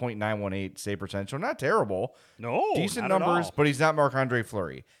 .918 save percentage. So not terrible. No, decent not numbers, at all. but he's not Marc-Andre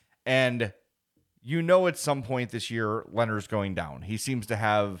Fleury. And at some point this year, Leonard's going down. He seems to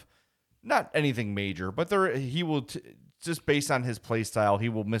have not anything major, but he will just based on his play style, he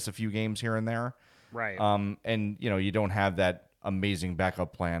will miss a few games here and there. Right. And you don't have that amazing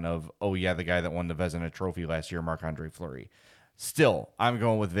backup plan of, oh yeah, the guy that won the Vezina Trophy last year, Marc-Andre Fleury. Still, I'm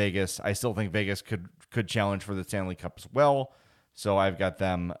going with Vegas. I still think Vegas could challenge for the Stanley Cup as well. So I've got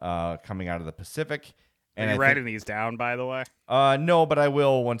them coming out of the Pacific. And are you writing these down, by the way? No, but I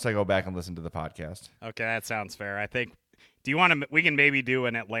will once I go back and listen to the podcast. Okay, that sounds fair. I think. Do you want to? We can maybe do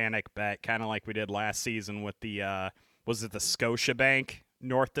an Atlantic bet, kind of like we did last season with the. Was it the Scotiabank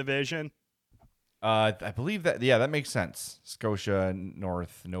North Division? I believe that. Yeah, that makes sense. Scotia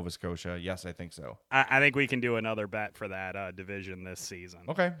North, Nova Scotia. Yes, I think so. I think we can do another bet for that division this season.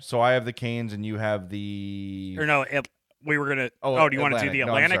 Okay, so I have the Canes and you have the. Or no, we were gonna. Oh, do you want to do the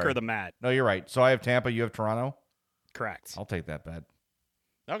Atlantic or the Met? No, you're right. So I have Tampa. You have Toronto. Correct. I'll take that bet.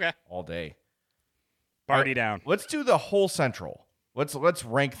 Okay. All day. Party down. Let's do the whole Central. Let's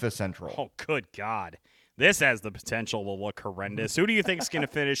rank the Central. Oh, good God. This has the potential to look horrendous. Who do you think is going to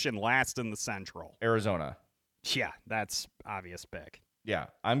finish in last in the Central? Arizona. Yeah, that's obvious pick. Yeah,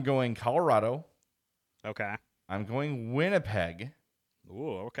 I'm going Colorado. Okay. I'm going Winnipeg.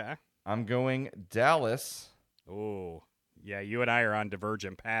 Ooh, okay. I'm going Dallas. Ooh, yeah, you and I are on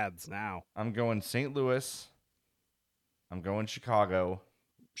divergent paths now. I'm going St. Louis. I'm going Chicago.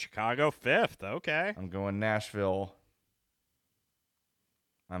 Chicago 5th, okay. I'm going Nashville.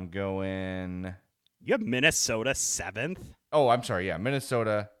 I'm going... You have Minnesota 7th? Oh, I'm sorry. Yeah,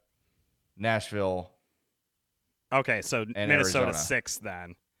 Minnesota, Nashville. Okay, so Minnesota 6th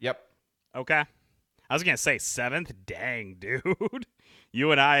then. Yep. Okay. I was going to say 7th. Dang, dude.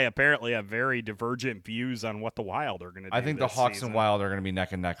 You and I apparently have very divergent views on what the Wild are going to do. I think the Hawks season. and Wild are going to be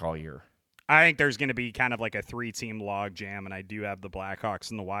neck and neck all year. I think there's going to be kind of like a 3-team log jam, and I do have the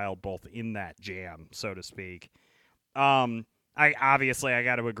Blackhawks and the Wild both in that jam, so to speak. I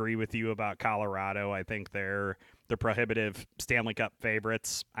got to agree with you about Colorado. I think they're the prohibitive Stanley Cup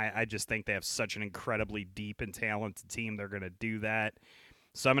favorites. I just think they have such an incredibly deep and talented team. They're going to do that.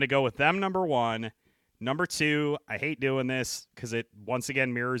 So I'm going to go with them number 1. Number 2, I hate doing this because it once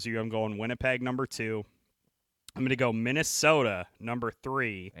again mirrors you. I'm going Winnipeg number 2. I'm going to go Minnesota number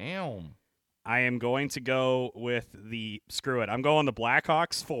 3. Damn. I am going to go with screw it. I'm going the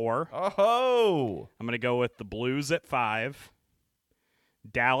Blackhawks 4. Oh. I'm going to go with the Blues at 5.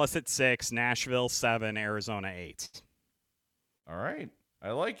 Dallas at 6, Nashville 7, Arizona 8. All right.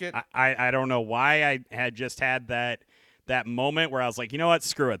 I like it. I don't know why I had just had that moment where I was like, you know what?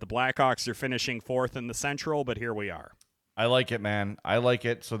 Screw it. The Blackhawks are finishing 4th in the Central, but here we are. I like it, man. I like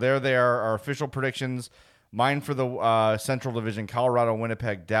it. So there they are, our official predictions. Mine for the Central Division: Colorado,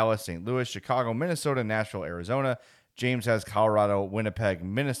 Winnipeg, Dallas, St. Louis, Chicago, Minnesota, Nashville, Arizona. James has Colorado, Winnipeg,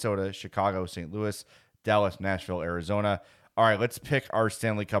 Minnesota, Chicago, St. Louis, Dallas, Nashville, Arizona. All right, let's pick our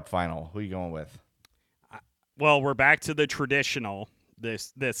Stanley Cup final. Who are you going with? Well, we're back to the traditional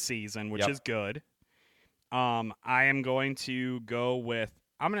this season, which is good. I am going to go with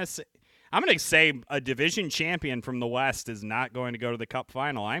I'm going to say a division champion from the West is not going to go to the Cup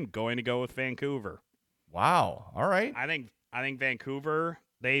final. I'm going to go with Vancouver. Wow. All right. I think Vancouver,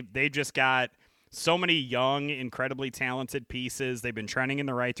 they just got so many young, incredibly talented pieces. They've been trending in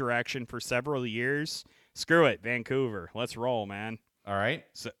the right direction for several years. Screw it, Vancouver. Let's roll, man. All right.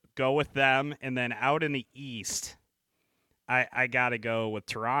 So go with them. And then out in the East, I got to go with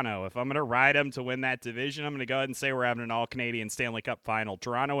Toronto. If I'm going to ride them to win that division, I'm going to go ahead and say we're having an all-Canadian Stanley Cup final.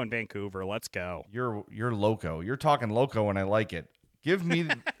 Toronto and Vancouver. Let's go. You're loco. You're talking loco, and I like it. Give me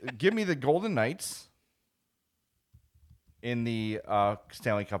the Golden Knights in the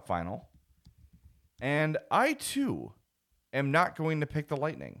Stanley Cup final. And I, too, am not going to pick the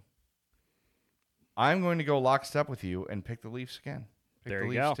Lightning. I'm going to go lockstep with you and pick the Leafs again. Pick there the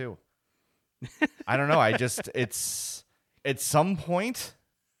you Leafs go. Too. I don't know. It's at some point,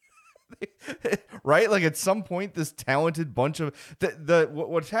 right? Like at some point, this talented bunch of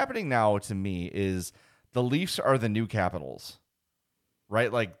what's happening now to me is the Leafs are the new Capitals,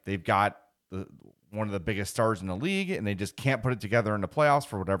 right? Like they've got one of the biggest stars in the league, and they just can't put it together in the playoffs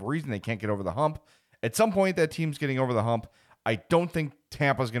for whatever reason. They can't get over the hump. At some point, that team's getting over the hump. I don't think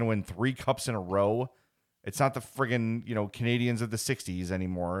Tampa's going to win 3 cups in a row. It's not the friggin', Canadians of the 60s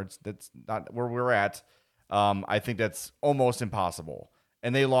anymore. That's not where we're at. I think that's almost impossible.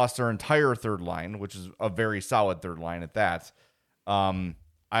 And they lost their entire third line, which is a very solid third line at that. That's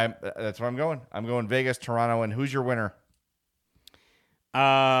where I'm going. I'm going Vegas, Toronto, and who's your winner?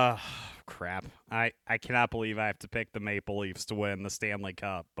 Crap. I cannot believe I have to pick the Maple Leafs to win the Stanley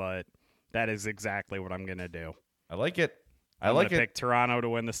Cup, but that is exactly what I'm going to do. I like it. I'm like gonna pick Toronto to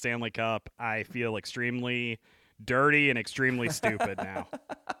win the Stanley Cup. I feel extremely dirty and extremely stupid now.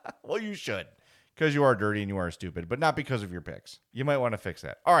 Well, you should, because you are dirty and you are stupid, but not because of your picks. You might want to fix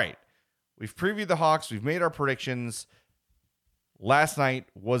that. All right. We've previewed the Hawks. We've made our predictions. Last night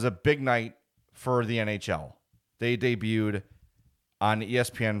was a big night for the NHL. They debuted on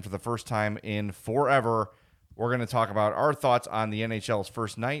ESPN for the first time in forever. We're going to talk about our thoughts on the NHL's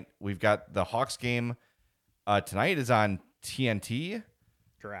first night. We've got the Hawks game tonight is on TNT.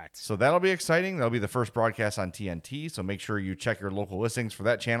 Correct. So that'll be exciting. That'll be the first broadcast on TNT. So make sure you check your local listings for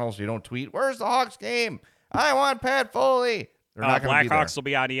that channel so you don't tweet, "Where's the Hawks game? I want Pat Foley." They're not going to be there. Blackhawks will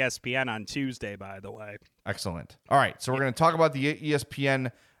be on ESPN on Tuesday, by the way. Excellent. All right. So we're going to talk about the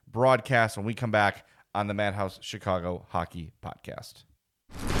ESPN broadcast when we come back on the Madhouse Chicago Hockey Podcast.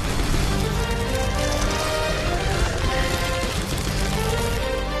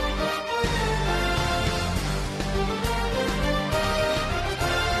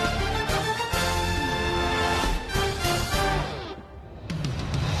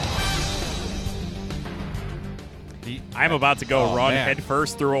 I'm about to go run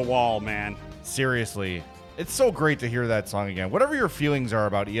headfirst through a wall, man. Seriously. It's so great to hear that song again. Whatever your feelings are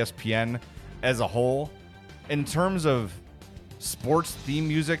about ESPN as a whole, in terms of sports theme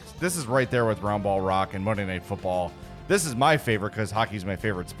music, this is right there with Round Ball Rock and Monday Night Football. This is my favorite because hockey's my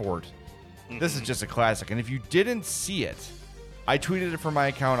favorite sport. This is just a classic. And if you didn't see it, I tweeted it from my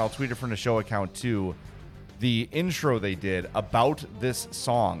account. I'll tweet it from the show account too. The intro they did about this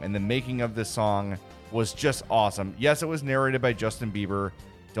song and the making of this song was just awesome. Yes, it was narrated by Justin Bieber.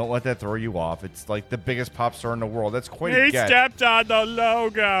 Don't let that throw you off. It's like the biggest pop star in the world. That's quite a get. He stepped on the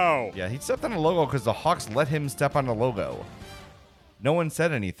logo. Yeah, he stepped on the logo because the Hawks let him step on the logo. No one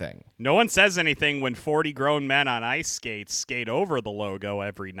said anything. No one says anything when 40 grown men on ice skates skate over the logo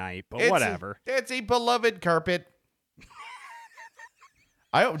every night, but whatever. It's a beloved carpet.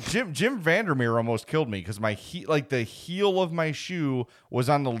 Jim Vandermeer almost killed me because the heel of my shoe was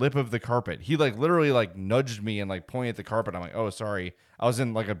on the lip of the carpet. He literally nudged me and pointed at the carpet. I'm like, oh, sorry. I was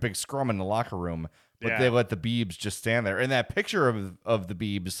in a big scrum in the locker room, but they let the Beebs just stand there. And that picture of the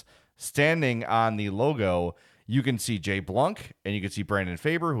Beebs standing on the logo, you can see Jay Blunk and you can see Brandon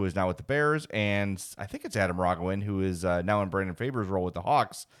Faber, who is now with the Bears, and I think it's Adam Rogowin, who is now in Brandon Faber's role with the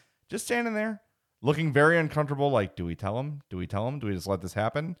Hawks, just standing there. Looking very uncomfortable, do we tell him? Do we tell him? Do we just let this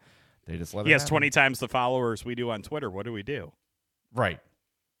happen? They just let it happen. He has 20 times the followers we do on Twitter. What do we do? Right.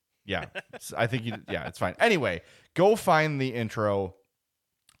 Yeah. I think it's fine. Anyway, go find the intro.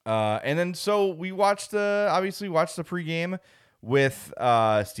 And then so we obviously watched the pregame with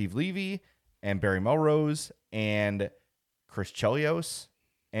Steve Levy and Barry Melrose and Chris Chelios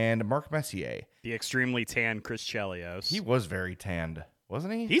and Mark Messier. The extremely tan Chris Chelios. He was very tanned,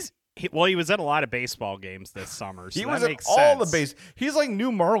 wasn't he? He was at a lot of baseball games this summer. So he that was at makes all sense. the base. He's like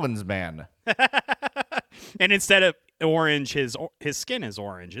New Marlins man. And instead of orange, his skin is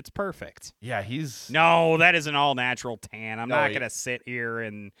orange. It's perfect. Yeah, he's... No, that is an all-natural tan. I'm not going to sit here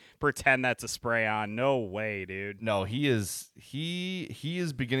and pretend that's a spray-on. No way, dude. No, he is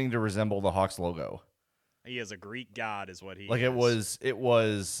beginning to resemble the Hawks logo. He is a Greek god is what he is. It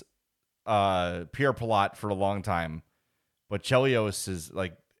was Pierre Palat for a long time, but Chelios is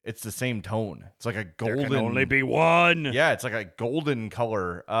it's the same tone. It's like a golden. There can only be one. Yeah, it's like a golden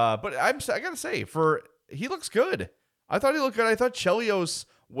color. But I gotta say, he looks good. I thought he looked good. I thought Chelios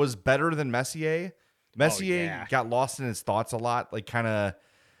was better than Messier. Messier got lost in his thoughts a lot. Kind of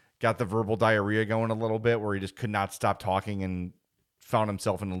got the verbal diarrhea going a little bit, where he just could not stop talking and found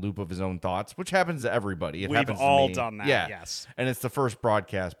himself in a loop of his own thoughts, which happens to everybody. We've all done that. Yeah. Yes. And it's the first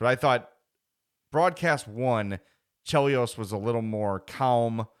broadcast, but I thought broadcast 1. Chelios was a little more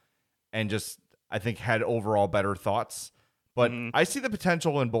calm and just, I think, had overall better thoughts. But I see the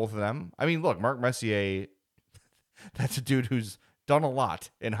potential in both of them. I mean, look, Mark Messier, that's a dude who's done a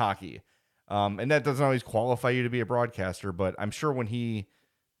lot in hockey. And that doesn't always qualify you to be a broadcaster, but I'm sure when the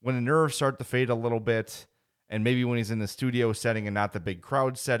nerves start to fade a little bit, and maybe when he's in the studio setting and not the big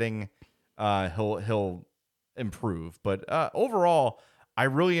crowd setting, he'll improve. But overall, I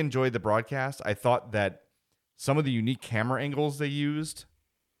really enjoyed the broadcast. I thought that some of the unique camera angles they used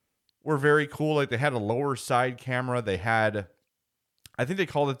were very cool. They had a lower side camera. They had, I think they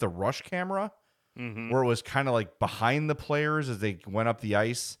called it the rush camera, where it was kind of behind the players as they went up the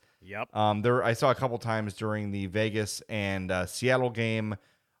ice. Yep. I saw a couple times during the Vegas and Seattle game,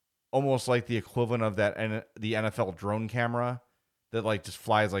 almost like the equivalent of the NFL drone camera that just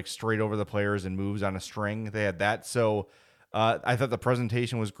flies straight over the players and moves on a string. They had that. So I thought the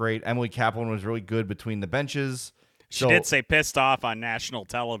presentation was great. Emily Kaplan was really good between the benches. She did say pissed off on national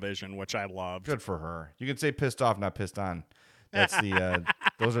television, which I loved. Good for her. You can say pissed off, not pissed on. That's the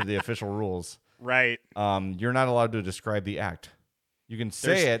those are the official rules. Right. You're not allowed to describe the act. You can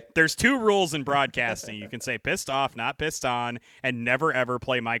say There's 2 rules in broadcasting. You can say pissed off, not pissed on, and never ever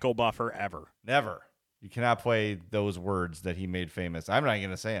play Michael Buffer ever. Never. You cannot play those words that he made famous. I'm not going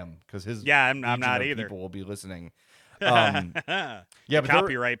to say them because his I'm not either. People will be listening. But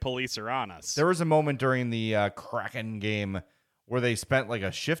copyright police are on us. There was a moment during the Kraken game where they spent like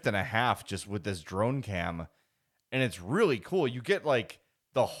a shift and a half just with this drone cam, and it's really cool. You get like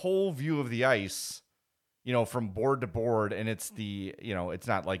the whole view of the ice, from board to board, and it's it's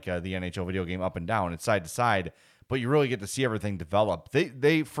not like the NHL video game up and down, it's side to side, but you really get to see everything develop.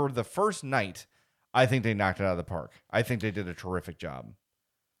 They for the first night, I think they knocked it out of the park. I think they did a terrific job.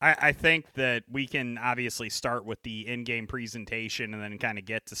 I think that we can obviously start with the in-game presentation and then kind of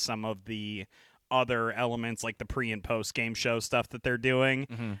get to some of the other elements like the pre and post game show stuff that they're doing.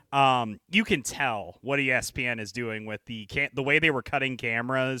 Mm-hmm. You can tell what ESPN is doing with the way they were cutting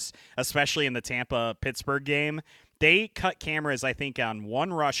cameras, especially in the Tampa-Pittsburgh game. They cut cameras, I think, on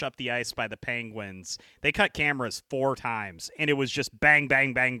one rush up the ice by the Penguins. They cut cameras 4 times, and it was just bang,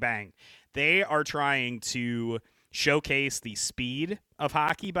 bang, bang, bang. They are trying to showcase the speed of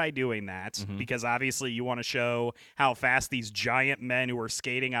hockey by doing that, because obviously you want to show how fast these giant men who are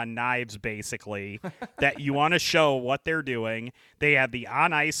skating on knives, basically, that you want to show what they're doing. They had the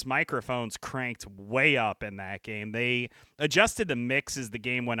on-ice microphones cranked way up in that game. They adjusted the mix as the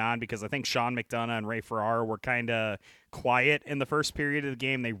game went on because I think Sean McDonough and Ray Ferraro were kind of quiet in the first period of the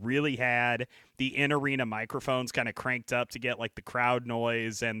game. They really had the in-arena microphones kind of cranked up to get like the crowd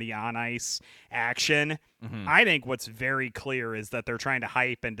noise and the on-ice action. I think what's very clear is that they're trying to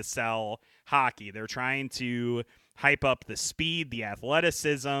hype and to sell hockey. They're trying to hype up the speed, the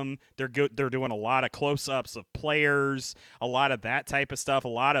athleticism. They're doing a lot of close-ups of players, a lot of that type of stuff, a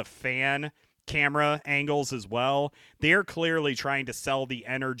lot of fan camera angles as well. They're clearly trying to sell the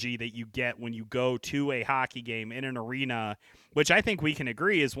energy that you get when you go to a hockey game in an arena, which I think we can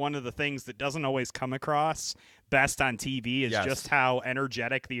agree is one of the things that doesn't always come across best on TV is just how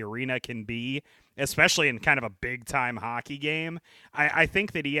energetic the arena can be, especially in kind of a big-time hockey game. I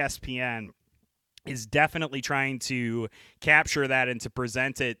think that ESPN is definitely trying to capture that and to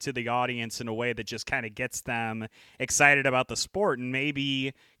present it to the audience in a way that just kind of gets them excited about the sport and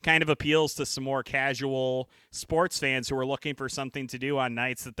maybe kind of appeals to some more casual sports fans who are looking for something to do on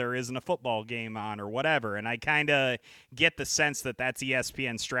nights that there isn't a football game on or whatever. And I kind of get the sense that that's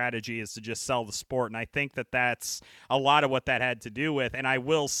ESPN's strategy, is to just sell the sport. And I think that that's a lot of what that had to do with. And I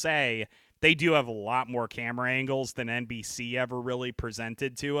will say, they do have a lot more camera angles than NBC ever really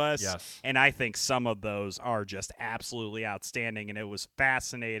presented to us. Yes. And I think some of those are just absolutely outstanding. And it was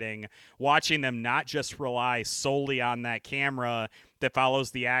fascinating watching them not just rely solely on that camera that follows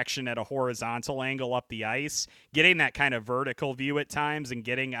the action at a horizontal angle up the ice, getting that kind of vertical view at times and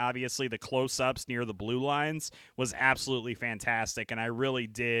getting obviously the close-ups near the blue lines was absolutely fantastic. And I really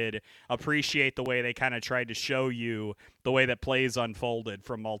did appreciate the way they kind of tried to show you the way that plays unfolded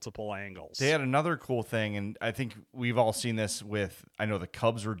from multiple angles. They had another cool thing, and I think we've all seen this I know the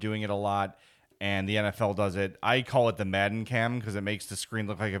Cubs were doing it a lot, and the NFL does it. I call it the Madden cam because it makes the screen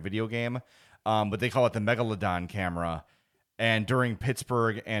look like a video game, but they call it the Megalodon camera. And during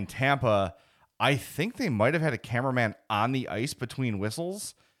Pittsburgh and Tampa, I think they might have had a cameraman on the ice between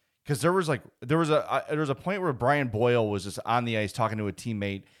whistles, because there was a point where Brian Boyle was just on the ice talking to a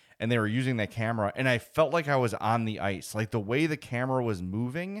teammate, and they were using that camera, and I felt like I was on the ice. Like the way the camera was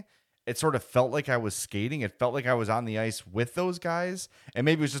moving, it sort of felt like I was skating. It felt like I was on the ice with those guys, and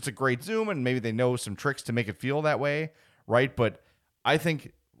maybe it was just a great zoom, and maybe they know some tricks to make it feel that way, right? But I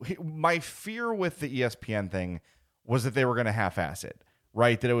think my fear with the ESPN thing was that they were going to half-ass it,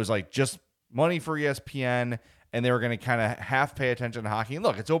 right? That it was like just money for ESPN, and they were going to kind of half pay attention to hockey. And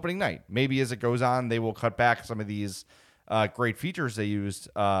look, it's opening night. Maybe as it goes on, they will cut back some of these great features they used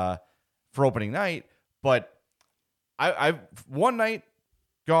for opening night. But I've one night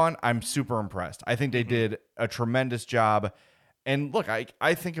gone, I'm super impressed. I think they did a tremendous job. And look,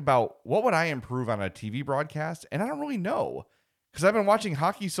 I think about what would I improve on a TV broadcast, and I don't really know, because I've been watching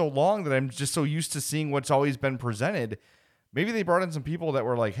hockey so long that I'm just so used to seeing what's always been presented. Maybe they brought in some people that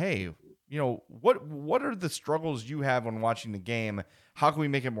were like, hey, what are the struggles you have when watching the game? How can we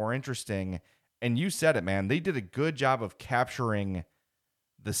make it more interesting? And you said it, man. They did a good job of capturing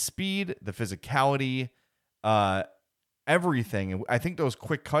the speed, the physicality, everything. And I think those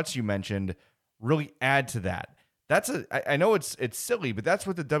quick cuts you mentioned really add to that. I know it's silly, but that's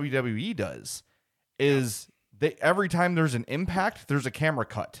what the WWE does. Is every time there's an impact, there's a camera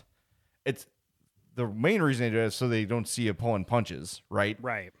cut. It's the main reason they do it is so they don't see you pulling punches, right?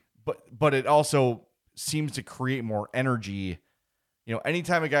 Right. But it also seems to create more energy. You know,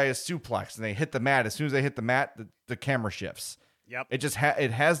 anytime a guy is suplexed and they hit the mat, as soon as they hit the mat, the camera shifts. Yep. It just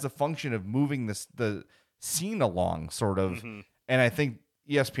it has the function of moving the scene along, sort of. Mm-hmm. And I think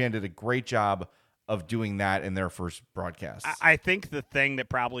ESPN did a great job of doing that in their first broadcast. I think the thing that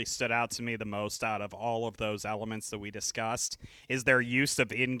probably stood out to me the most out of all of those elements that we discussed is their use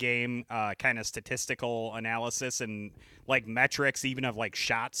of in-game kind of statistical analysis and like metrics, even of like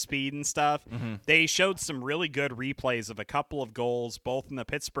shot speed and stuff. Mm-hmm. They showed some really good replays of a couple of goals, both in the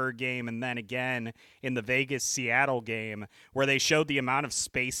Pittsburgh game and then again in the Vegas-Seattle game, where they showed the amount of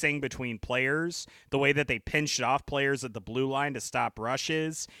spacing between players, the way that they pinched off players at the blue line to stop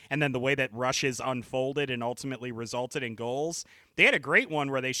rushes, and then the way that rushes unfolded and ultimately resulted in goals. They had a great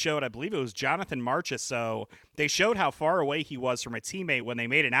one where they showed, I believe it was Jonathan Marchessault. They showed how far away he was from a teammate when they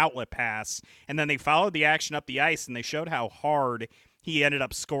made an outlet pass, and then they followed the action up the ice, and they showed how hard he ended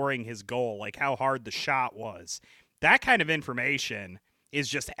up scoring his goal, like how hard the shot was. That kind of information is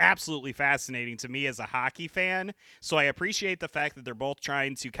just absolutely fascinating to me as a hockey fan. So I appreciate the fact that they're both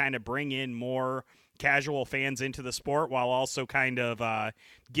trying to kind of bring in more casual fans into the sport while also kind of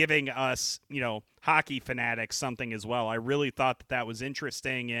giving us, hockey fanatics something as well. I really thought that was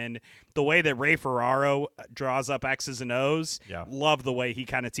interesting, and the way that Ray Ferraro draws up X's and O's, love the way he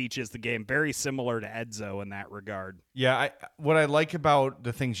kind of teaches the game. Very similar to Edzo in that regard. Yeah, what I like about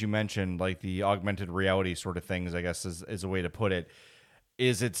the things you mentioned, like the augmented reality sort of things, I guess is a way to put it,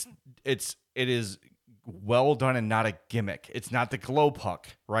 is it is well done and not a gimmick. It's not the glow puck,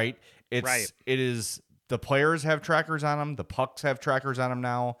 right? It is the players have trackers on them, the pucks have trackers on them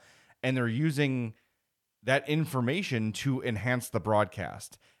now, and they're using that information to enhance the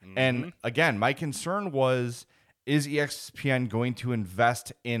broadcast. Mm-hmm. And again, my concern was, is ESPN going to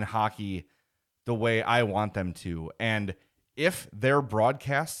invest in hockey the way I want them to? And if their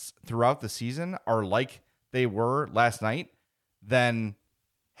broadcasts throughout the season are like they were last night, then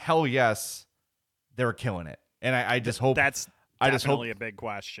hell yes, they're killing it. And I just hope that's definitely a big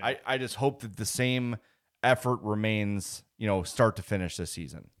question. I just hope that the same effort remains, start to finish this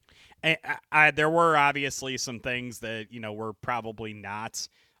season. And there were obviously some things that, were probably not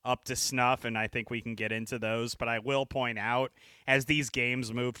up to snuff, and I think we can get into those. But I will point out, as these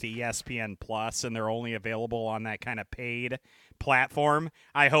games move to ESPN Plus and they're only available on that kind of paid platform,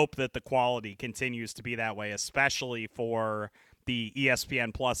 I hope that the quality continues to be that way, especially for the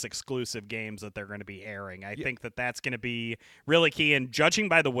ESPN Plus exclusive games that they're going to be airing. I think that that's going to be really key. And judging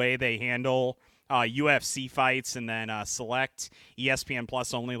by the way they handle UFC fights and then select ESPN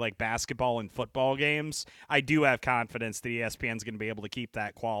Plus only like basketball and football games, I do have confidence that ESPN is going to be able to keep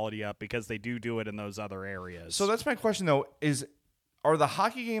that quality up because they do it in those other areas. So that's my question though, are the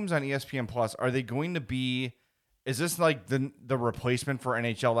hockey games on ESPN Plus, are they going to be, is this like the replacement for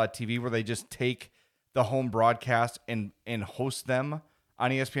NHL.TV where they just take the home broadcast and host them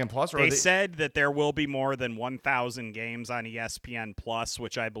on ESPN Plus? Or they said that there will be more than 1,000 games on ESPN Plus,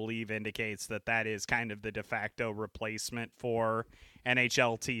 which I believe indicates that is kind of the de facto replacement for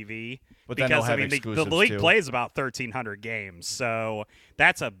NHL TV. But because then the league plays about 1,300 games, so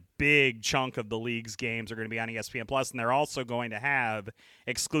that's a big chunk of the league's games are going to be on ESPN Plus, and they're also going to have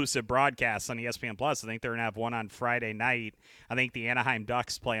exclusive broadcasts on ESPN Plus. I think they're going to have one on Friday night. I think the Anaheim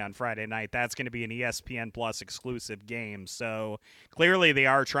Ducks play on Friday night. That's going to be an ESPN Plus exclusive game. So clearly they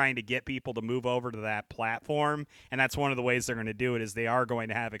are trying to get people to move over to that platform, and that's one of the ways they're going to do it is they are going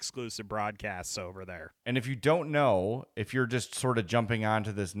to have exclusive broadcasts over there. And if you don't know, if you're just sort of jumping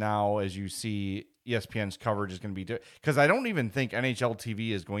onto this now as you see ESPN's coverage is going to be, because I don't even think NHL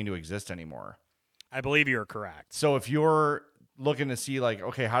TV is going to exist anymore. I believe you're correct. So if you're looking to see like,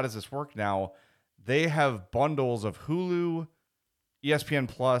 okay, how does this work now? They have bundles of Hulu, ESPN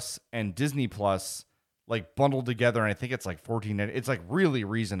Plus, and Disney Plus like bundled together. And I think it's like $14. It's like really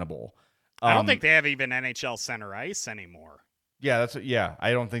reasonable. I don't think they have even NHL Center Ice anymore. Yeah,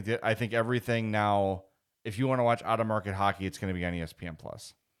 I don't think that. I think everything now, if you want to watch out of market hockey, it's going to be on ESPN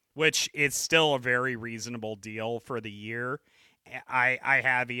Plus. Which is still a very reasonable deal for the year. I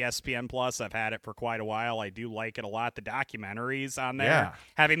have ESPN Plus. I've had it for quite a while. I do like it a lot. The documentaries on there,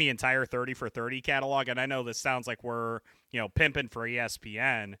 having the entire 30 for 30 catalog. And I know this sounds like we're, pimping for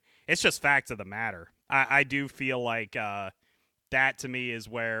ESPN. It's just fact of the matter. I do feel like that to me is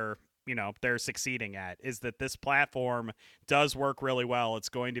where, they're succeeding at, is that this platform does work really well. It's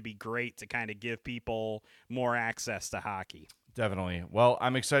going to be great to kind of give people more access to hockey. Definitely. Well,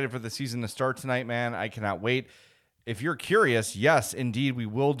 I'm excited for the season to start tonight, man. I cannot wait. If you're curious, yes, indeed, we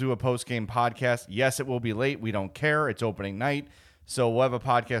will do a post-game podcast. Yes, it will be late. We don't care. It's opening night. So we'll have a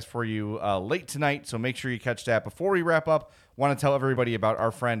podcast for you late tonight. So make sure you catch that. Before we wrap up, I want to tell everybody about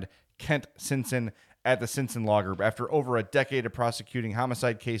our friend Kent Sinson at the Simpson Law Group. After over a decade of prosecuting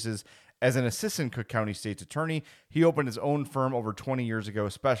homicide cases as an assistant Cook County State's attorney, he opened his own firm over 20 years ago,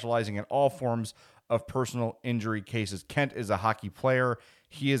 specializing in all forms of personal injury cases. Kent is a hockey player.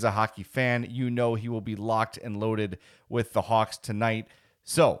 He is a hockey fan. You know he will be locked and loaded with the Hawks tonight.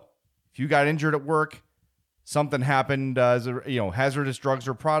 So if you got injured at work, something happened, hazardous drugs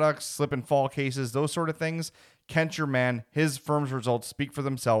or products, slip and fall cases, those sort of things, Kent's your man. His firm's results speak for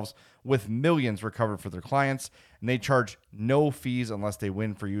themselves, with millions recovered for their clients, and they charge no fees unless they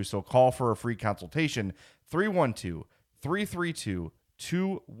win for you. So call for a free consultation,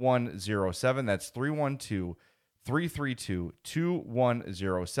 312-332-2107. That's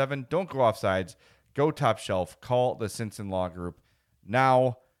 312-332-2107. Don't go off sides. Go top shelf. Call the Simpson Law Group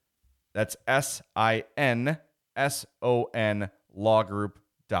now. That's SINSON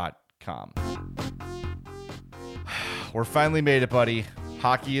lawgroup.com. We're finally made it, buddy.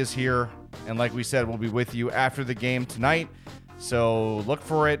 Hockey is here. And like we said, we'll be with you after the game tonight. So look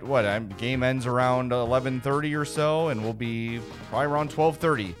for it. Game ends around 11:30 or so, and we'll be probably around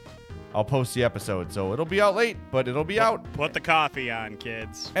 12:30. I'll post the episode. So it'll be out late, but it'll be out. Put the coffee on,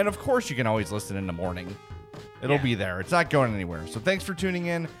 kids. And of course, you can always listen in the morning. It'll be there. It's not going anywhere. So thanks for tuning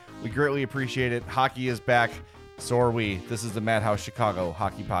in. We greatly appreciate it. Hockey is back. So are we. This is the Madhouse Chicago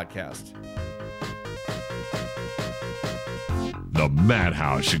Hockey Podcast. The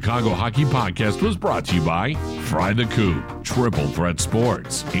Madhouse Chicago Hockey Podcast was brought to you by Fry the Coop, Triple Threat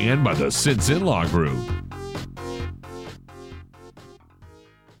Sports, and by the Simpson Law Group.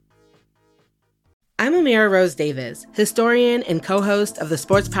 I'm Amira Rose Davis, historian and co-host of the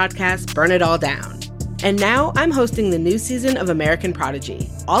sports podcast Burn It All Down. And now I'm hosting the new season of American Prodigy,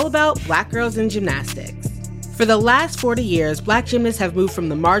 all about Black girls in gymnastics. For the last 40 years, Black gymnasts have moved from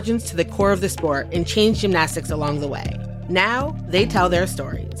the margins to the core of the sport and changed gymnastics along the way. Now, they tell their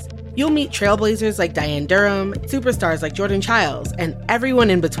stories. You'll meet trailblazers like Diane Durham, superstars like Jordan Childs, and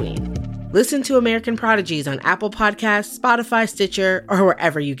everyone in between. Listen to American Prodigies on Apple Podcasts, Spotify, Stitcher, or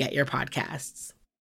wherever you get your podcasts.